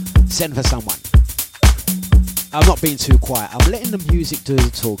 Send for someone. I'm not being too quiet. I'm letting the music do the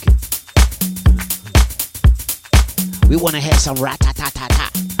talking. We want to hear some rat-ta-ta-ta-ta.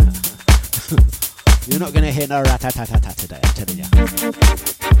 You're not going to hear no rat-ta-ta-ta-ta today, I'm telling you.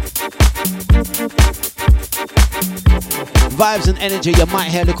 Vibes and energy. You might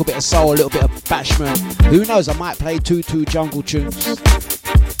hear a little bit of soul, a little bit of bashment. Who knows, I might play two jungle tunes.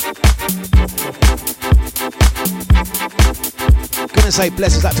 Gonna say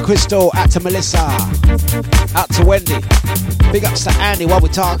blessings out to Crystal, out to Melissa, out to Wendy. Big ups to Andy while we're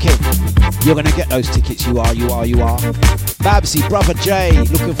talking. You're gonna get those tickets, you are. Babsy, Brother Jay,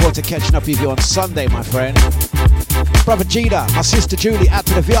 looking forward to catching up with you on Sunday, my friend. Brother Gita, my sister Julie, out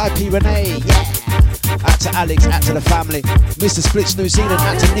to the VIP Renee, yeah. Out to Alex, out to the family. Mr. Splits New Zealand,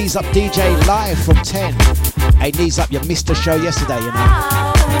 out to Knees Up DJ live from 10. Hey, Knees Up, you missed the show yesterday, you know.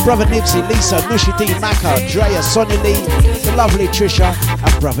 Brother Nipsey, Lisa, Nushi D, Maka, Drea, Sonia Lee, the lovely Trisha,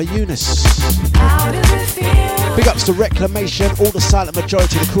 and Brother Eunice. Big ups to Reclamation, all the silent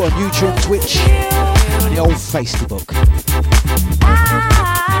majority of the crew on YouTube, Twitch, and the old Facebook.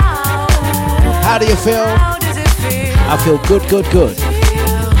 How do you feel? I feel good.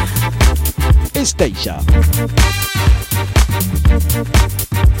 It's Deja.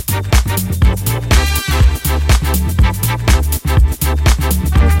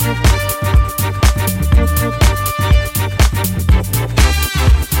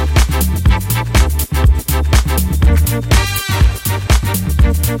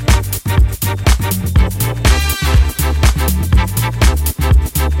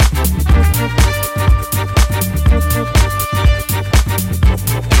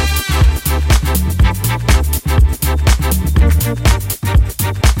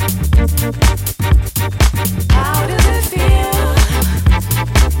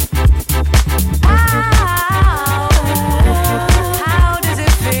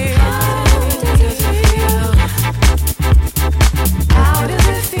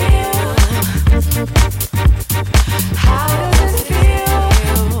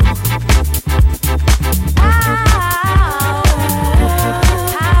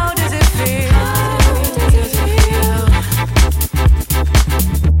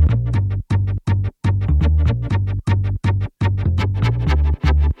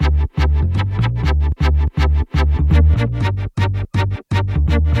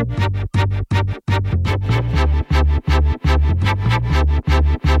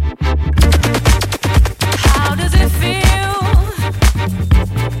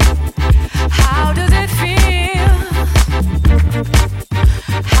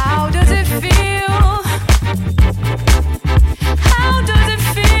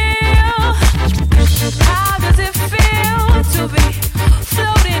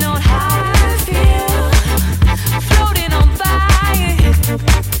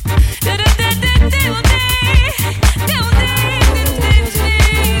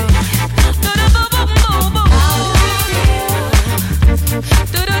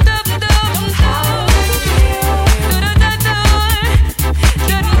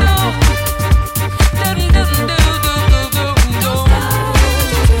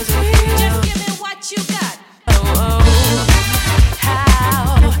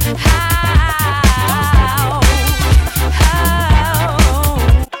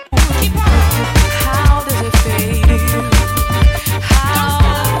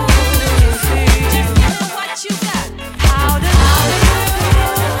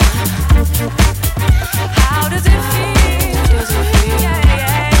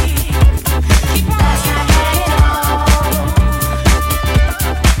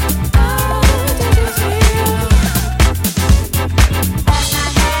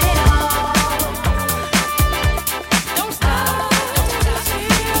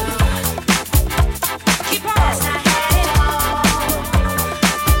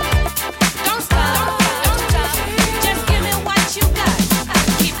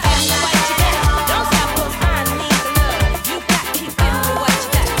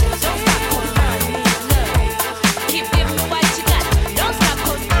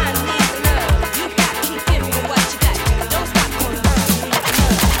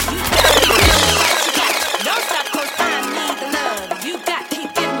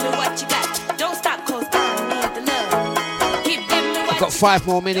 5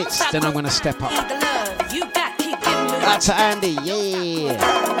 more minutes, then I'm going to step up. Out to Andy,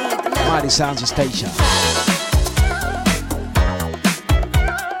 yeah. Mighty Sounds of Station.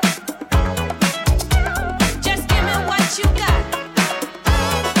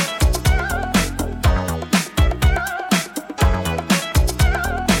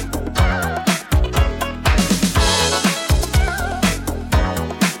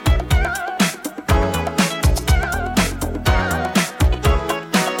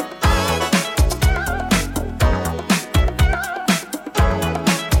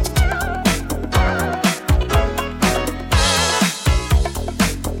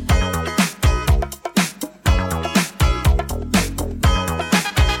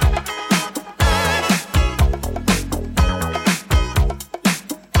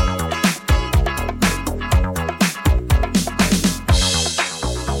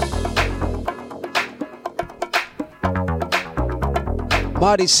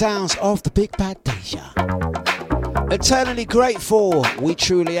 Mighty Sounds of the Big Bad Deja. Eternally grateful, we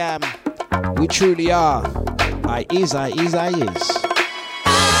truly am, we truly are. I is.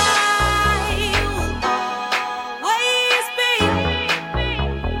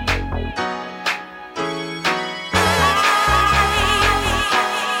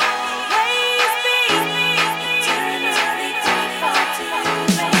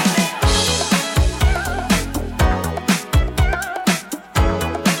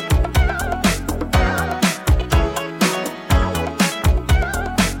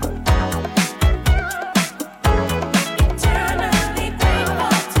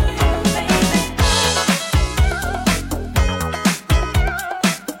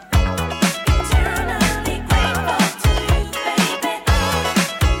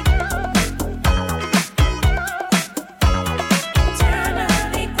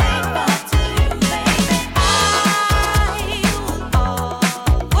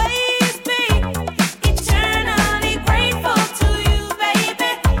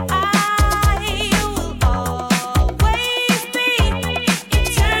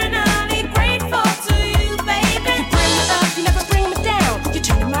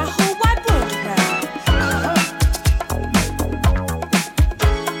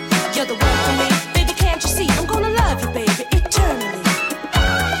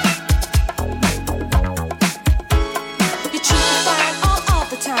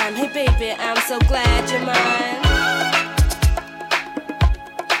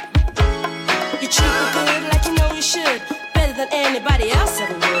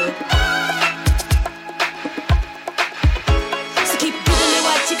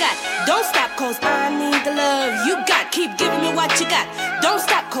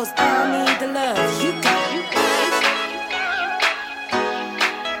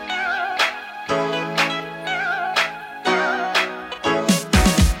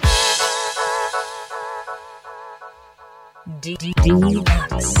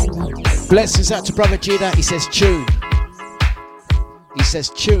 Blessings out to brother Judah. He says tune. He says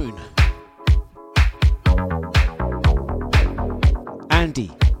tune. Andy,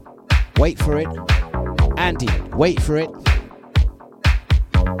 wait for it. Andy, wait for it.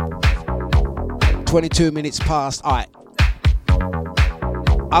 22 minutes past. Alright.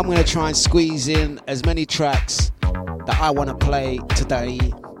 I'm going to try and squeeze in as many tracks that I want to play today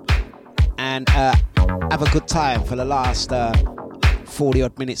and have a good time for the last 40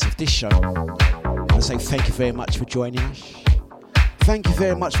 odd minutes of this show. I say thank you very much for joining us. Thank you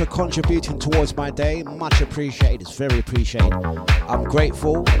very much for contributing towards my day. Much appreciated. It's very appreciated. I'm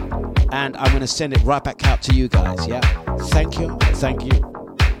grateful and I'm going to send it right back out to you guys. Yeah. Thank you. Thank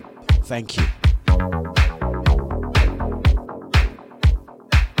you. Thank you.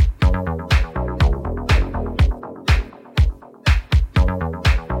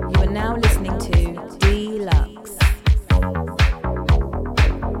 You are now listening to Dlux.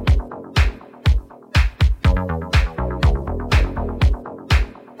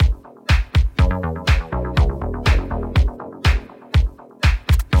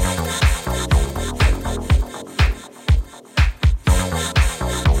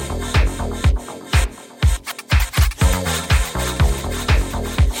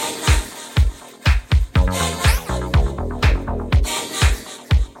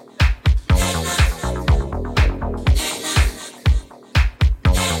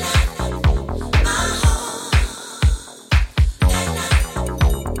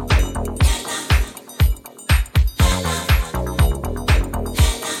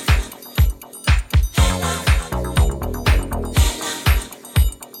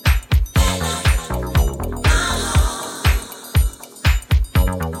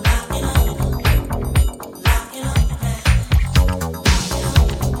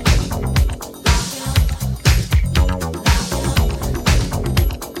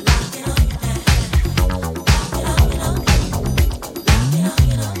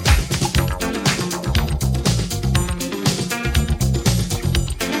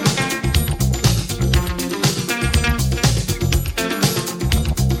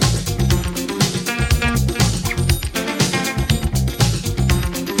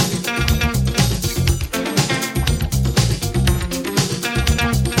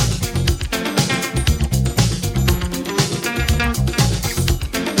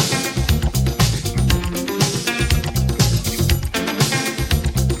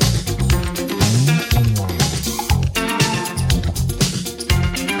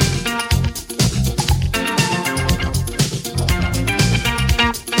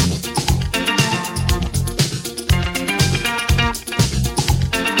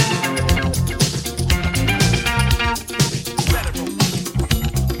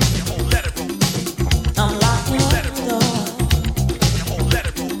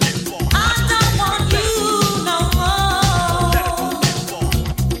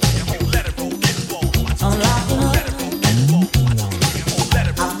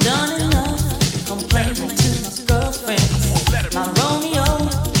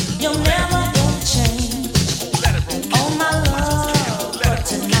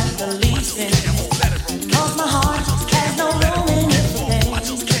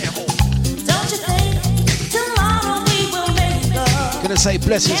 say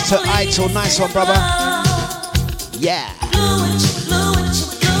blessings to Aitor. Nice one, brother. Yeah.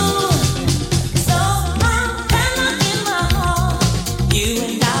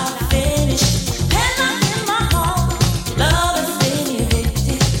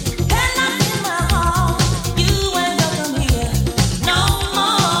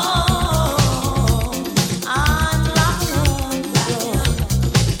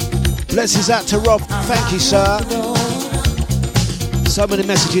 Blessings out to Rob. Thank you, sir. So many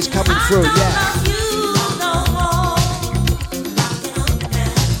messages coming through. Yeah.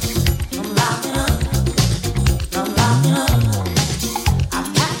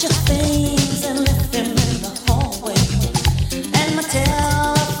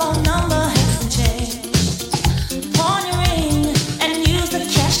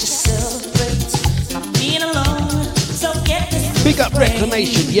 Big up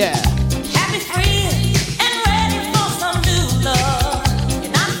Reclamation, yeah.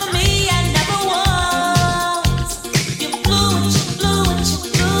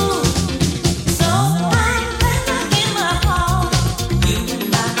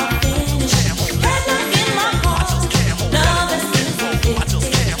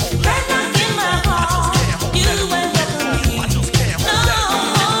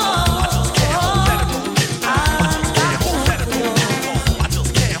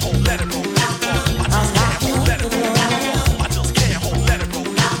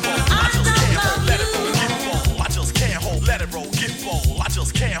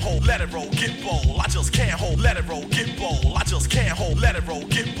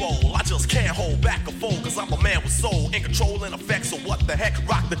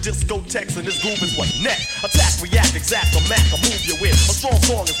 Discotheques and this groove is what next. Attack, react, exact, or mac, or move you in. A strong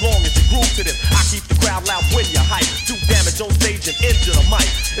song as long as you groove to this. I keep the crowd loud when you hype. Do damage on stage and injure the mic.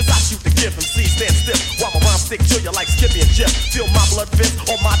 As I shoot the gift, MC stand stiff while my rhyme stick to you like Skippy and Jeff. Feel my blood fist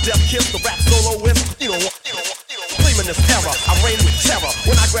on my death kiss. The rap soloist, you know what? In this era, I reign with terror.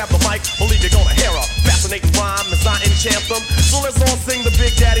 When I grab the mic, believe you're gonna hear her. Fascinating rhyme as I enchant them. So let's all sing the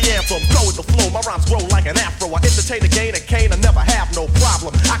Big Daddy anthem. Go with the flow, my rhymes grow like an afro. I entertain the gain and cane, I never have no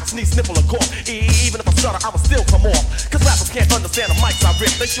problem. I can sneeze, sniffle, and cough. Even if I stutter, I will still come off. Cause rappers can't understand the mics I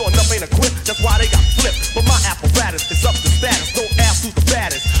rip. They sure enough ain't equipped, that's why they got flipped. But my apparatus is up to status. Don't ask who's the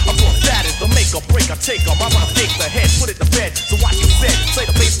baddest. I'm doing status, the make or break, I take her. My rhyme takes the head, put it to bed. So watch you said, say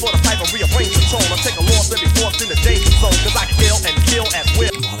the bass for the type and rearrange the tone. I take a loss every force in the danger zone. Cause I kill and kill at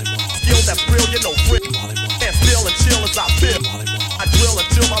will. Skill that's real, you know frill. And still and chill as I feel. I drill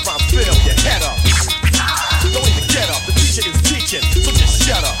until my rhymes fill your head up. Don't even get up, the teacher is teaching, so just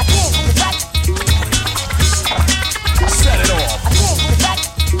shut up. Set it off.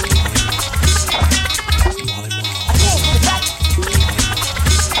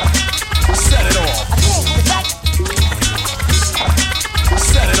 Set it off.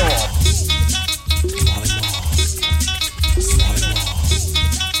 Set it off.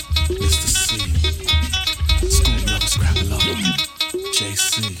 Mr. C, Scoop Love, Scrap Love,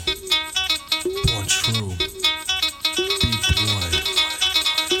 JC, Born True, B-Boy,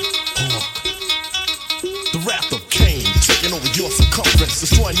 Hawk. The wrath of Cain, taking over your circumference,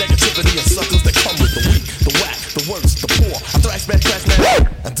 destroying negativity and suckers that come with the weak, the whack, the worst, the poor. I thrash back,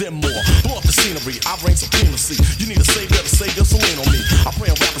 and then more. Blow up the scenery, I reign supremacy. You need a savior to save your soul, lean on me. I prey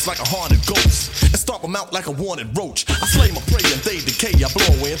on rappers like a haunted ghost and stomp them out like a wanted roach. I slay my prey and they decay. I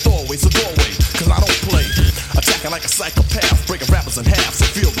blow away and throw away, so go away, cause I don't play. Attacking like a psychopath, breaking rappers in half, so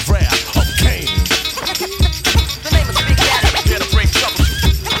feel the wrath of Cain. The name is Big Daddy, here to bring trouble.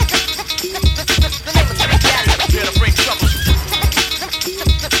 The name is Big Daddy, here to bring trouble.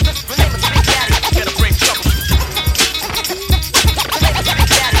 The name is Big Daddy, here to bring trouble. The name is Big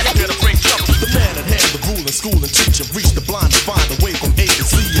Daddy, here to bring trouble. The man at hand, the rule in school and teaching, reach the blind to find the way from A to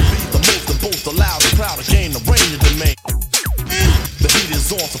Z and be the most and both the loud and proud to gain the reign you demand. The heat is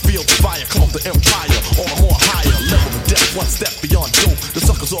on, so feel the fire, come up the empire on a more higher level of depth, one step beyond dope. The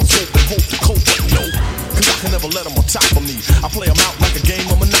suckers all soap and hope to cope, but no, cause I can never let them on top of me. I play them out like a game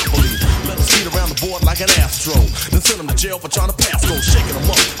of Monopoly. Let them speed around the board like an Astro, then send them to jail for trying to pass go. Shaking them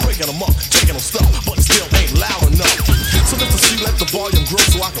up, breaking them up, taking them stuff, but it still ain't loud enough. So let the C, let the volume grow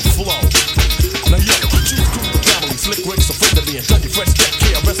so I can flow. Now yo, choose group the family, slick Rick's a friend of me, and Dougie Fresh, Jack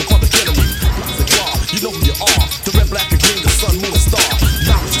Care, rest upon the enemy. Plastic bar, you know who you are, the red, black, and green, the sun, moon, and star.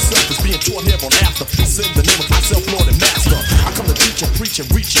 Knowledge yourself is being taught here on after. Peace in the name of myself, Lord and Master. I come to teach and preach and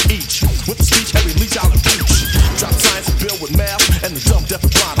reach you each. With the speech, every leech out and preach. Drop science and build with math, and the dumb, deaf,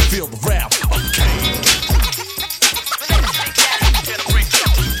 and blind, I feel the wrath of Cain.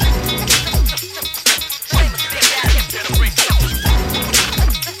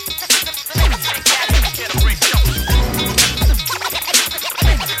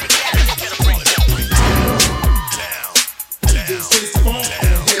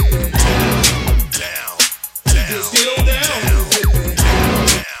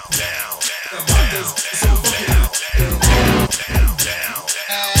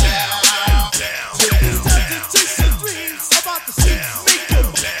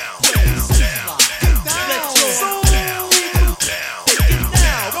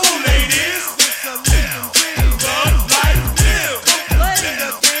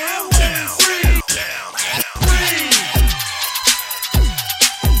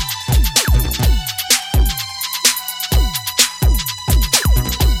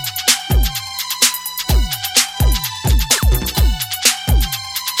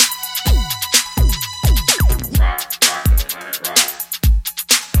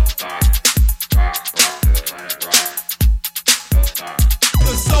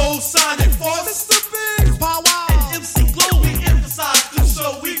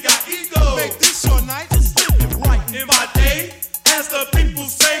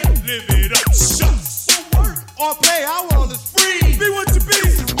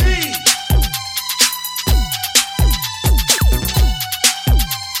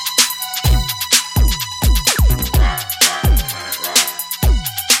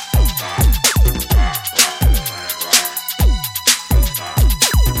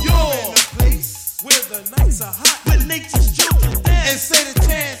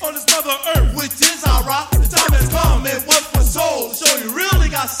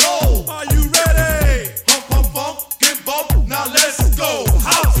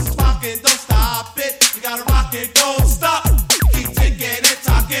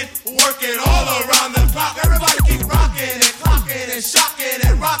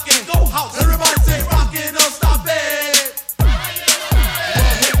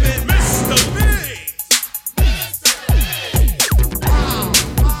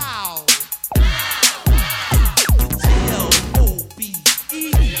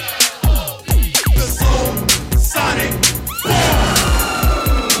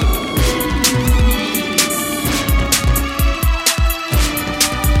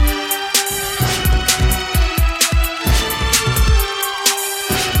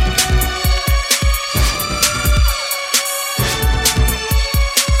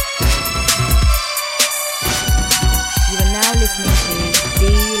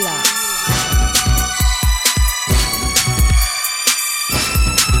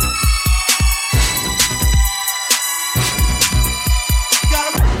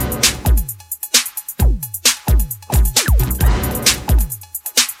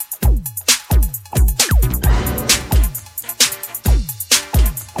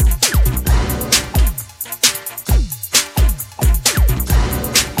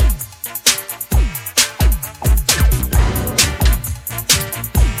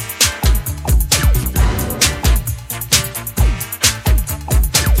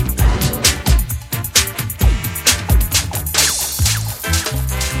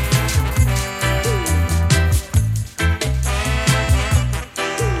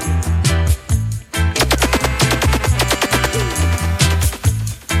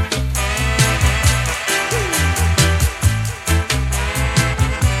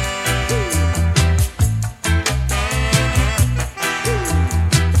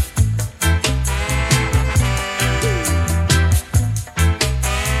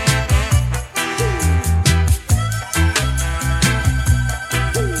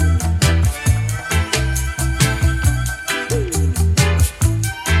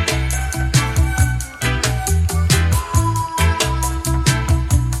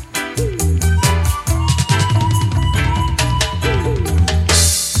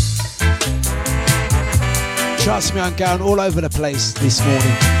 Trust me, I'm going all over the place this morning.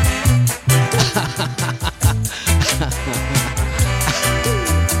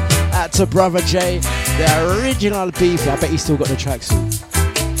 Out to Brother J, the original beef. I bet he's still got the tracksuit.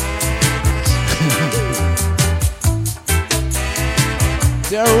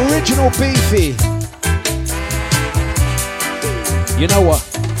 The original beefy. You know what?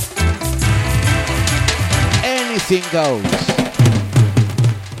 Anything goes.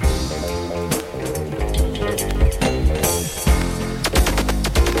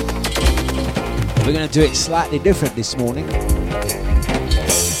 We're going to do it slightly different this morning.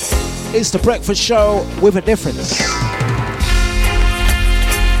 It's the breakfast show with a difference.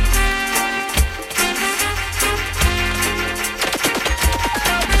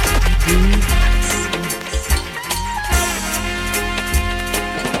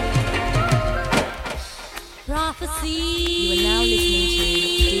 You are now listening to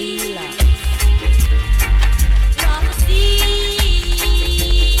Dlux.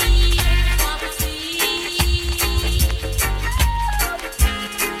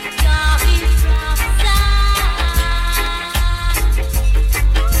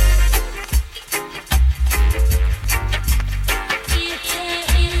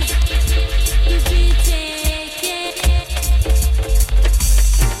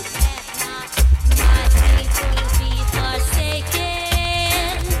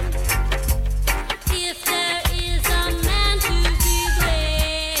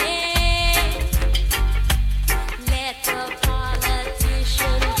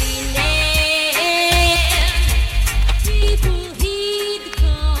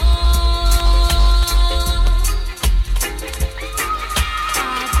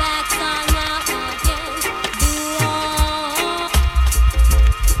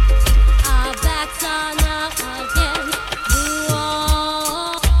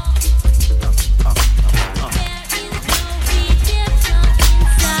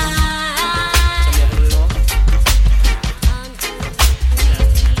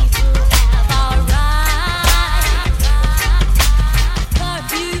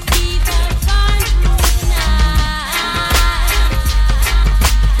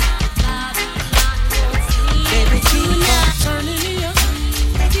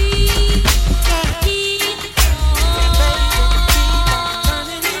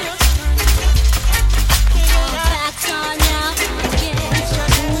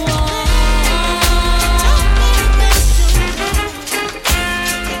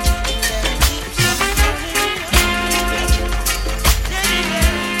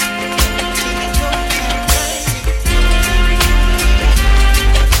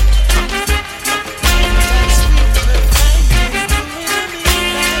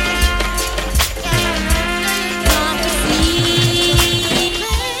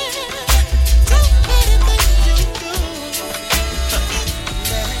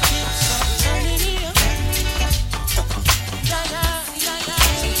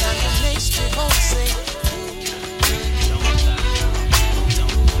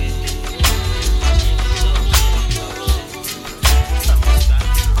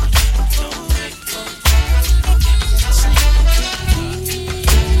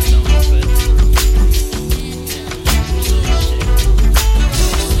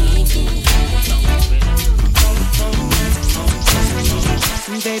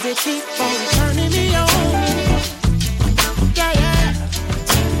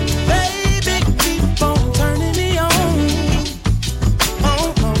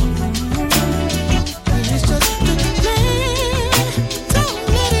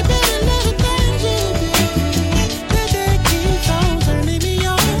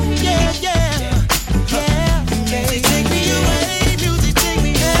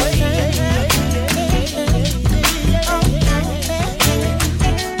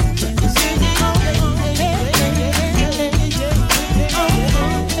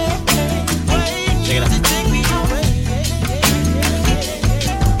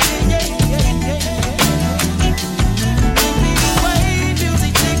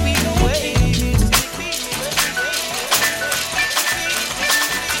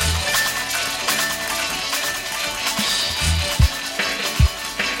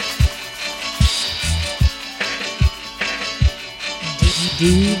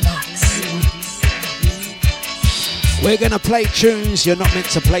 We're gonna play tunes you're not meant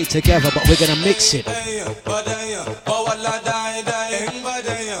to play together, but we're gonna mix it.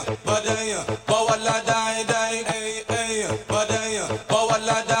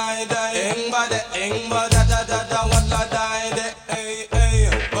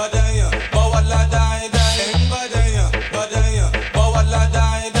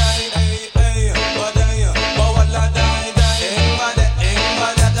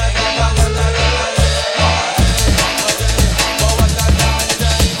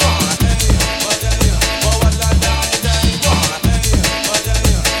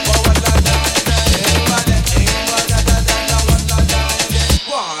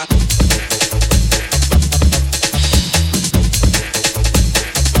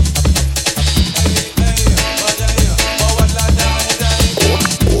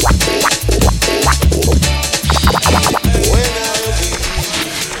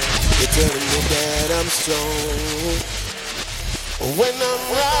 I'm strong. When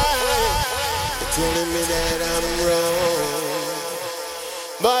I'm right, you're telling me that I'm wrong.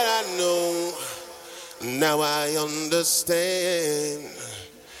 But I know, now I understand.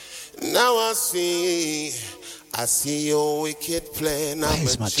 Now I see your wicked plan.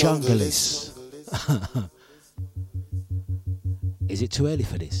 Where's my junglist? Is it too early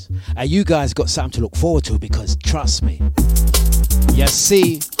for this? You guys got something to look forward to, because trust me, you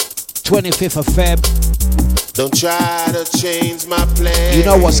see, 25th of Feb. Don't try to change my plan. You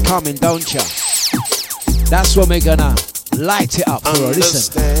know what's coming, don't you? That's when we're gonna light it up, bro.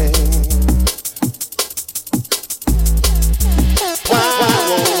 Listen.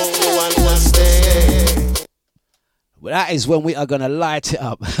 Well, that is when we are gonna light it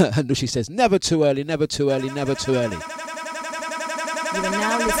up. And she says, never too early, never too early, never too early. You are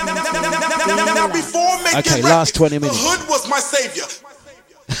now listening to Now before making okay, last 20 minutes. The hood was my savior.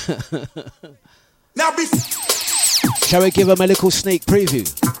 Now shall we give them a little sneak preview?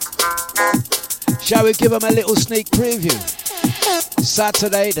 Shall we give them a little sneak preview?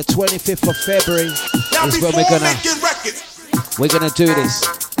 Saturday, the 25th of February is when we're gonna do this.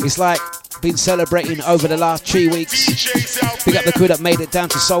 It's like been celebrating over the last 3 weeks. Big up the crew that made it down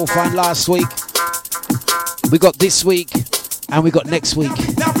to Soul Fun last week. We got this week. And we got next week.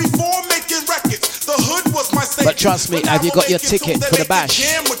 Now before making records, the hood was my savior. But trust me, have you got your ticket for the bash?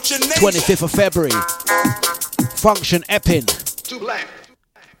 25th of February. Function Epping. Too black,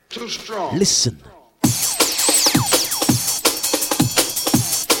 too strong. Listen.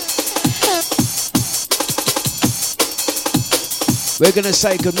 We're gonna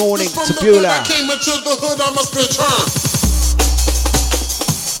say good morning to Beulah. I came into the hood, I must return.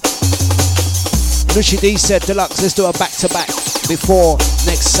 Nushi D said, Dlux, let's do a back-to-back before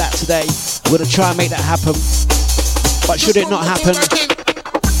next Saturday. We're going to try and make that happen. But should it not happen,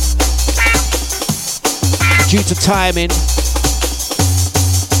 due to timing,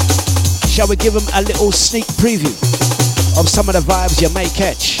 shall we give them a little sneak preview of some of the vibes you may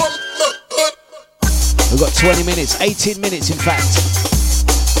catch? We've got 20 minutes, 18 minutes in fact.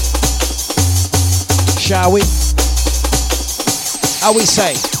 Shall we? How we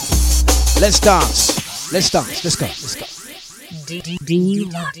say? Let's dance. Let's dance. Let's go. Let's go.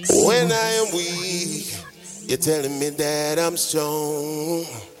 When I am weak, you're telling me that I'm strong.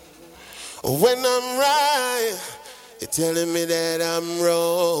 When I'm right, you're telling me that I'm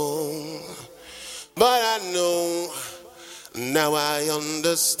wrong. But I know, now I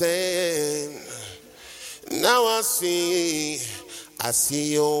understand. Now I see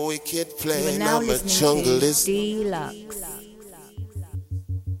your wicked plan. You are now I'm a listening to junglist. Dlux.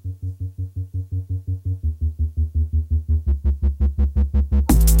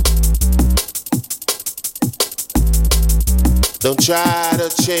 Don't try to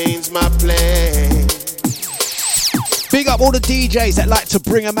change my plan. Big up all the DJs that like to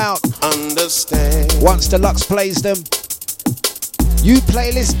bring them out. Understand. Once Dlux plays them, you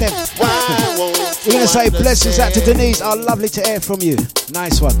playlist them. We're going to say blessings out to Denise. Oh, lovely to hear from you.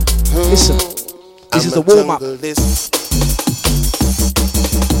 Nice one. Listen, this is the warm-up.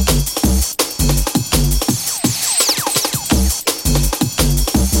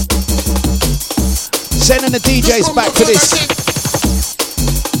 Sending the DJs back for this.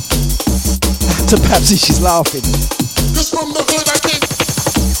 To Babsy, she's laughing.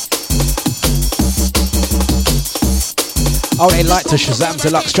 Oh, they like to Shazam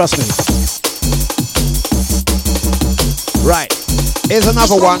Dlux, trust me. Right, here's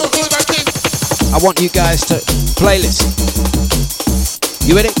another one. I want you guys to playlist.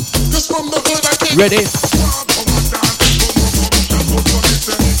 You ready? Ready?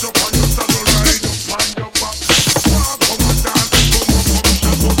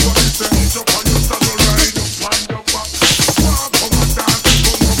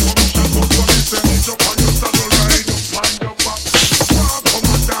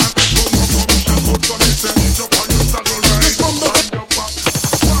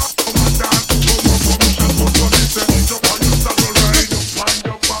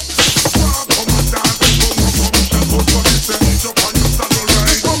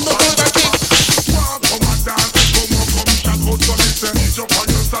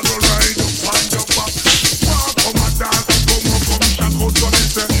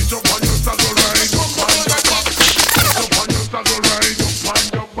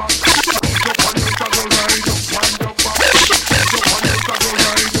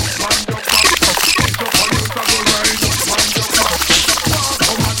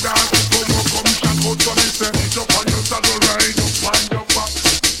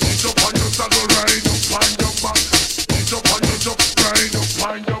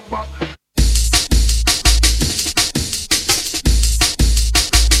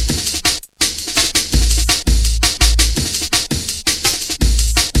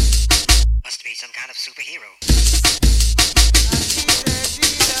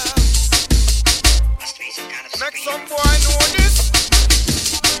 Some boy know this.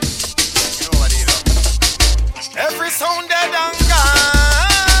 You know what it is. Every sound dead and gone,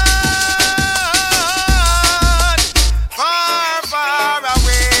 far, far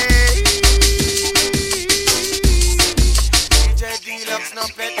away. DJ Dlux no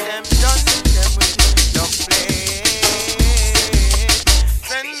pet them done, them with no play.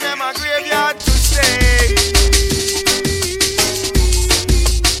 Send them a graveyard to stay.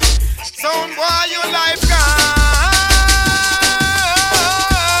 Sound boy, your life gone,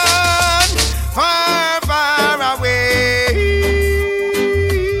 far, far away.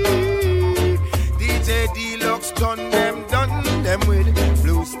 DJ Dlux done them with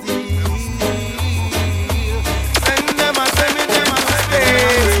blue steel. Send them a stay.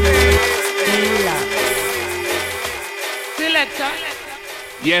 Selector.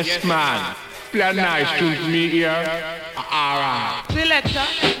 Yes, man. Plan nice to me here. Alright. Selector.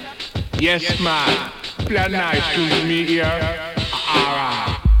 Yes, man. Plan nice to me here.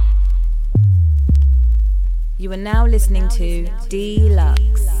 Alright. You are now listening to Dlux.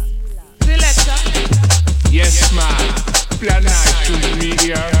 Selector. Yes, man. Plan nice to me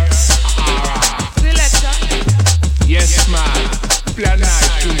here. Alright. Selector. Yes, man. Plan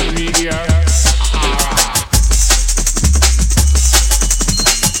nice to me here. Alright.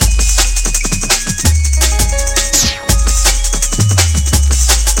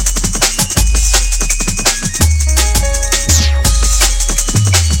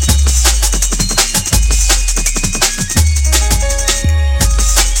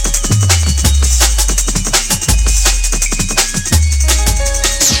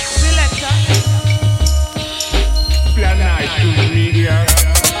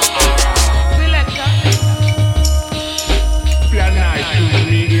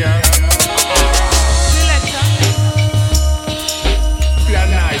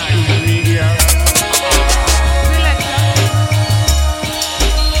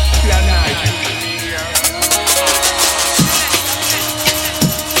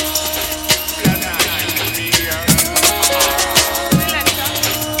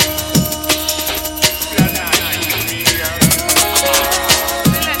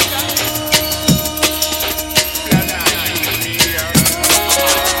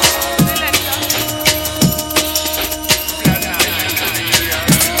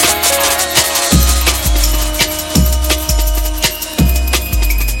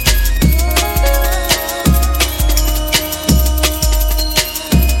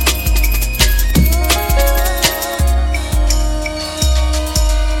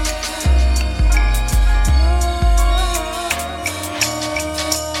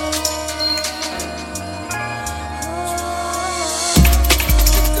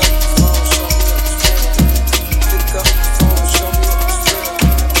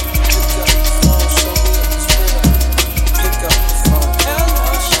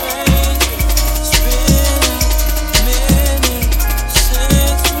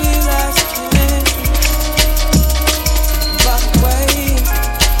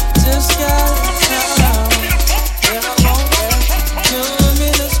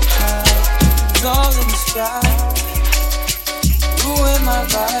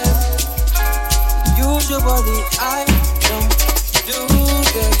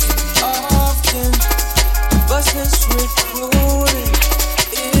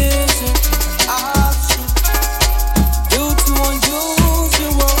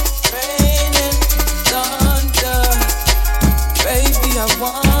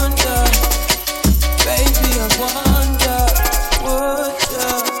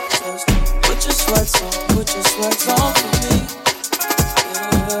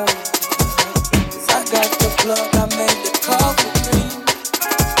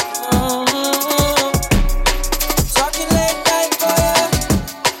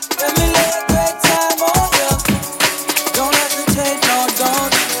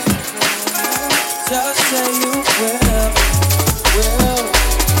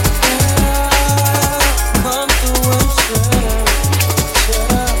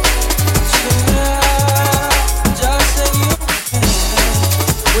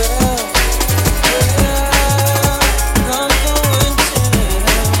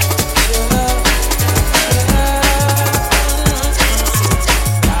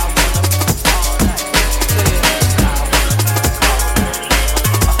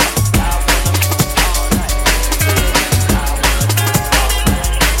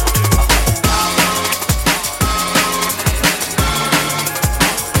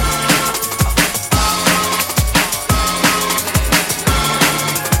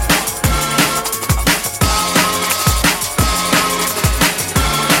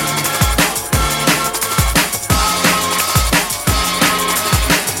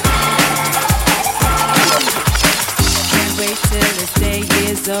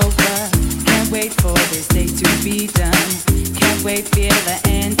 over. Can't wait for this day to be done. Can't wait, feel the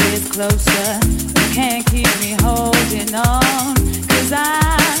end is closer. You can't keep me holding on, 'cause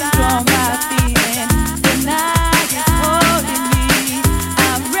I'm strong by feeling. The night is holding me.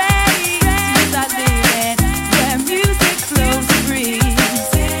 I'm ready to start living where music flows free.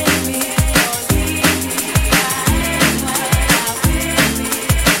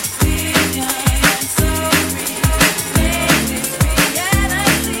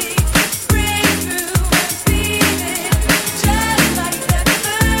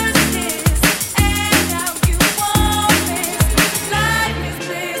 Life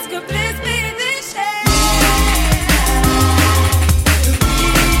is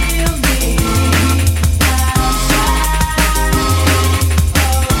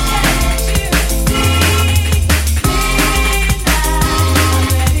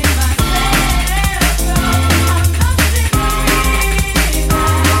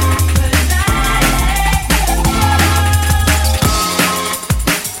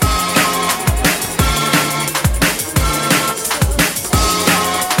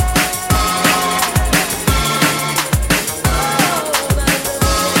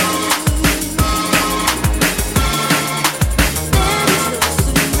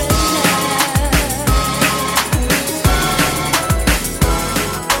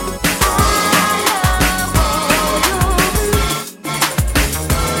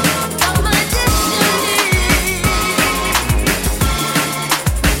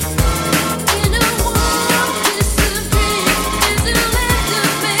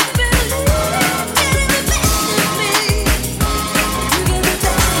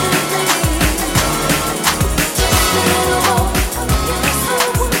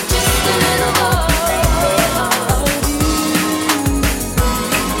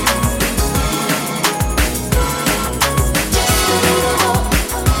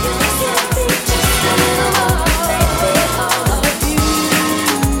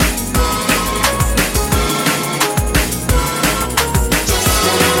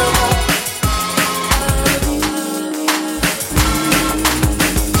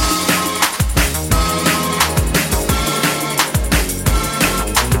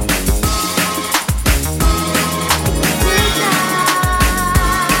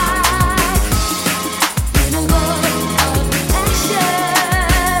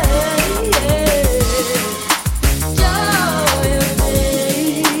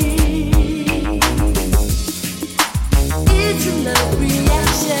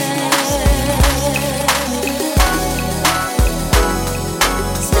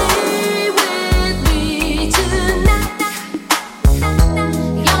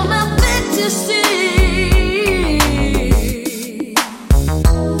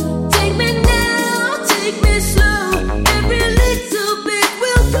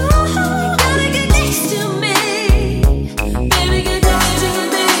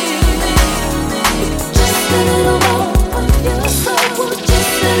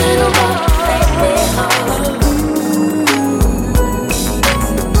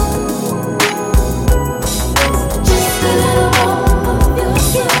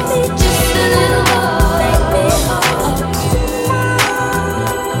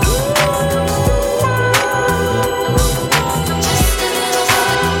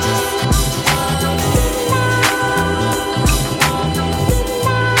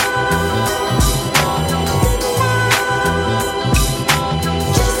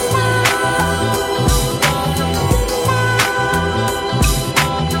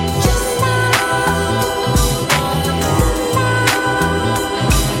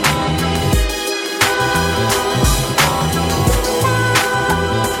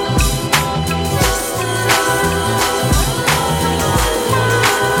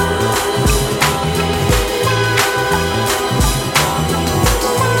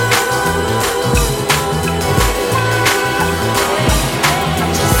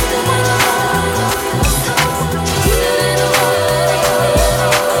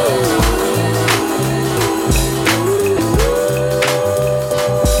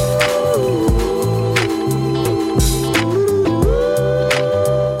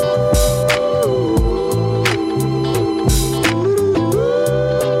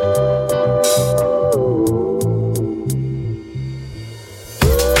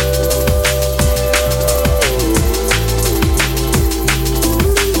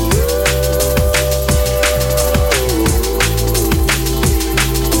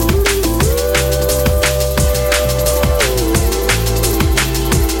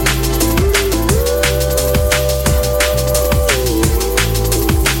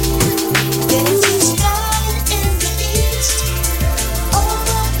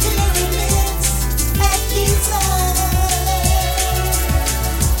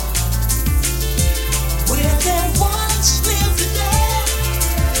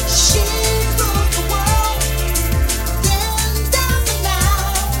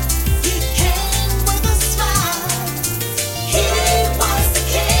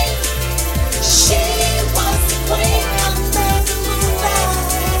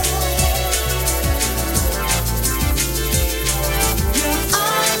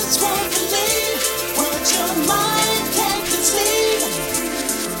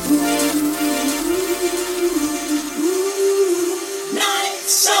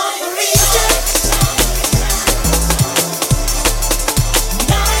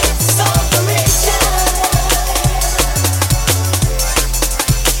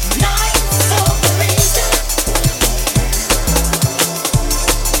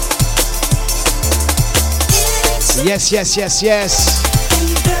Yes, yes, yes, yes.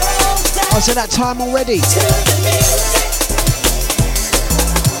 Oh, so that time already.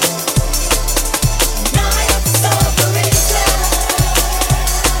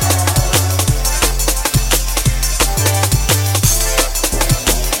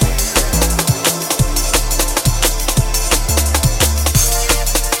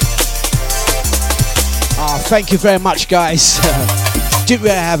 Thank you very much, guys. Didn't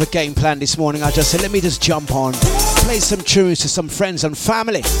really have a game plan this morning. I just said, let me just jump on, play some tunes to some friends and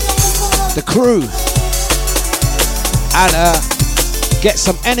family, the crew, and get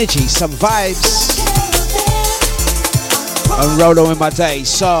some energy, some vibes, and roll on with my day.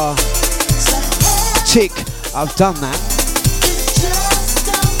 So, tick, I've done that,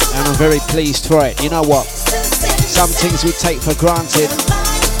 and I'm very pleased for it. You know what? Some things we take for granted,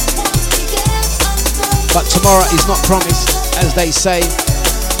 but tomorrow is not promised, as they say,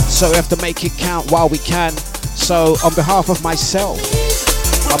 so we have to make it count while we can. So on behalf of myself,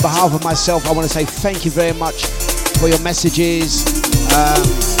 I want to say thank you very much for your messages,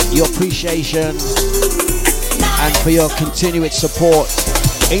 your appreciation, and for your continued support,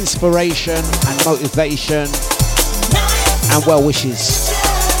 inspiration and motivation, and well wishes.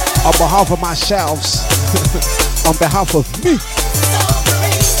 On behalf of myself, on behalf of me,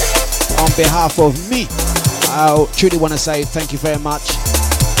 I truly want to say thank you very much.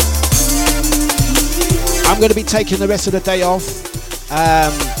 I'm going to be taking the rest of the day off,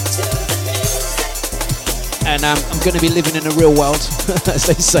 and I'm going to be living in the real world, as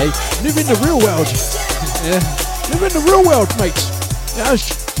they say. Live in the real world. Yeah. Live in the real world, mate.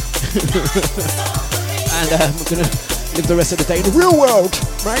 Yes. And I'm going to live the rest of the day in the real world,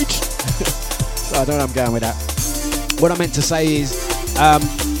 mate. So I don't know where I'm going with that. What I meant to say is,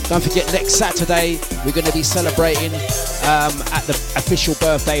 don't forget, next Saturday we're going to be celebrating at the official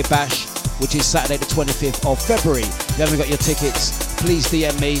birthday bash, which is Saturday the 25th of February. If you haven't got your tickets, please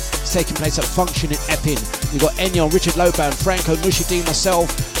DM me. It's taking place at Function in Epping. We've got Enyo, Richard Loban, Franco, Nushidi, myself,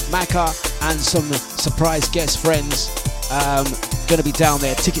 Maka, and some surprise guest friends going to be down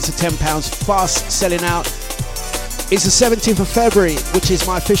there. Tickets are £10, fast selling out. It's the 17th of February, which is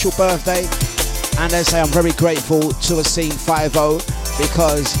my official birthday. And as I say, I'm very grateful to have seen 5-0,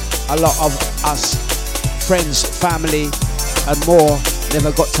 because a lot of us, friends, family, and more,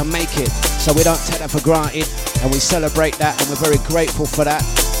 never got to make it. So we don't take that for granted, and we celebrate that, and we're very grateful for that.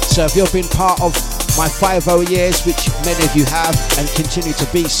 So if you've been part of my 5-0 years, which many of you have, and continue to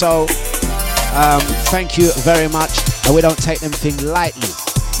be so, thank you very much. And we don't take them things lightly.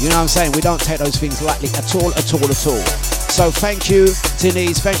 You know what I'm saying? We don't take those things lightly at all, at all, at all. So thank you,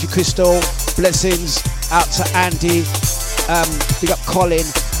 Denise. Thank you, Crystal. Blessings out to Andy. Big up Colin.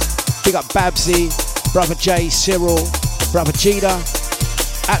 Big up Babsy. Brother Jay, Cyril. Brother Jida.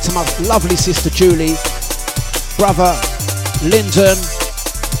 Out to my lovely sister Julie. Brother Lyndon.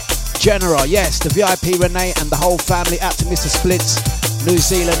 General, yes, the VIP Renee and the whole family. Out to Mr. Splits, New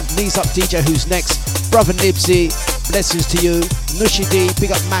Zealand. Knees up DJ, who's next? Brother Nibsy. Blessings to you. Nushi D.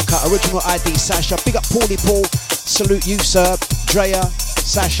 Big up Maka. Original ID Sasha. Big up Paulie Paul. Salute you, sir. Drea.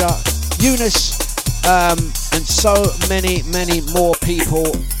 Sasha. Eunice. And so many more people.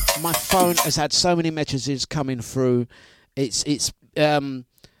 My phone has had so many messages coming through. It's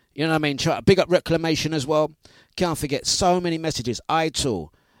you know what I mean. Big up Reclamation as well. Can't forget so many messages. Itul,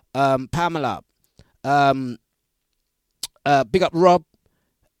 Pamela, big up Rob,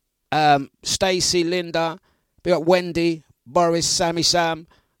 Stacy, Linda, big up Wendy, Boris, Sammy, Sam.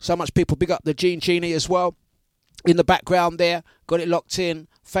 So much people. Big up the Genie as well. In the background there, got it locked in.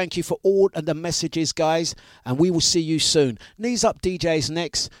 Thank you for all of the messages, guys, and we will see you soon. Knees Up DJs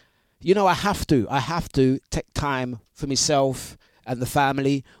next. You know, I have to take time for myself and the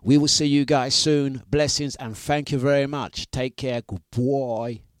family. We will see you guys soon. Blessings, and thank you very much. Take care. Good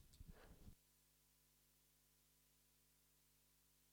boy.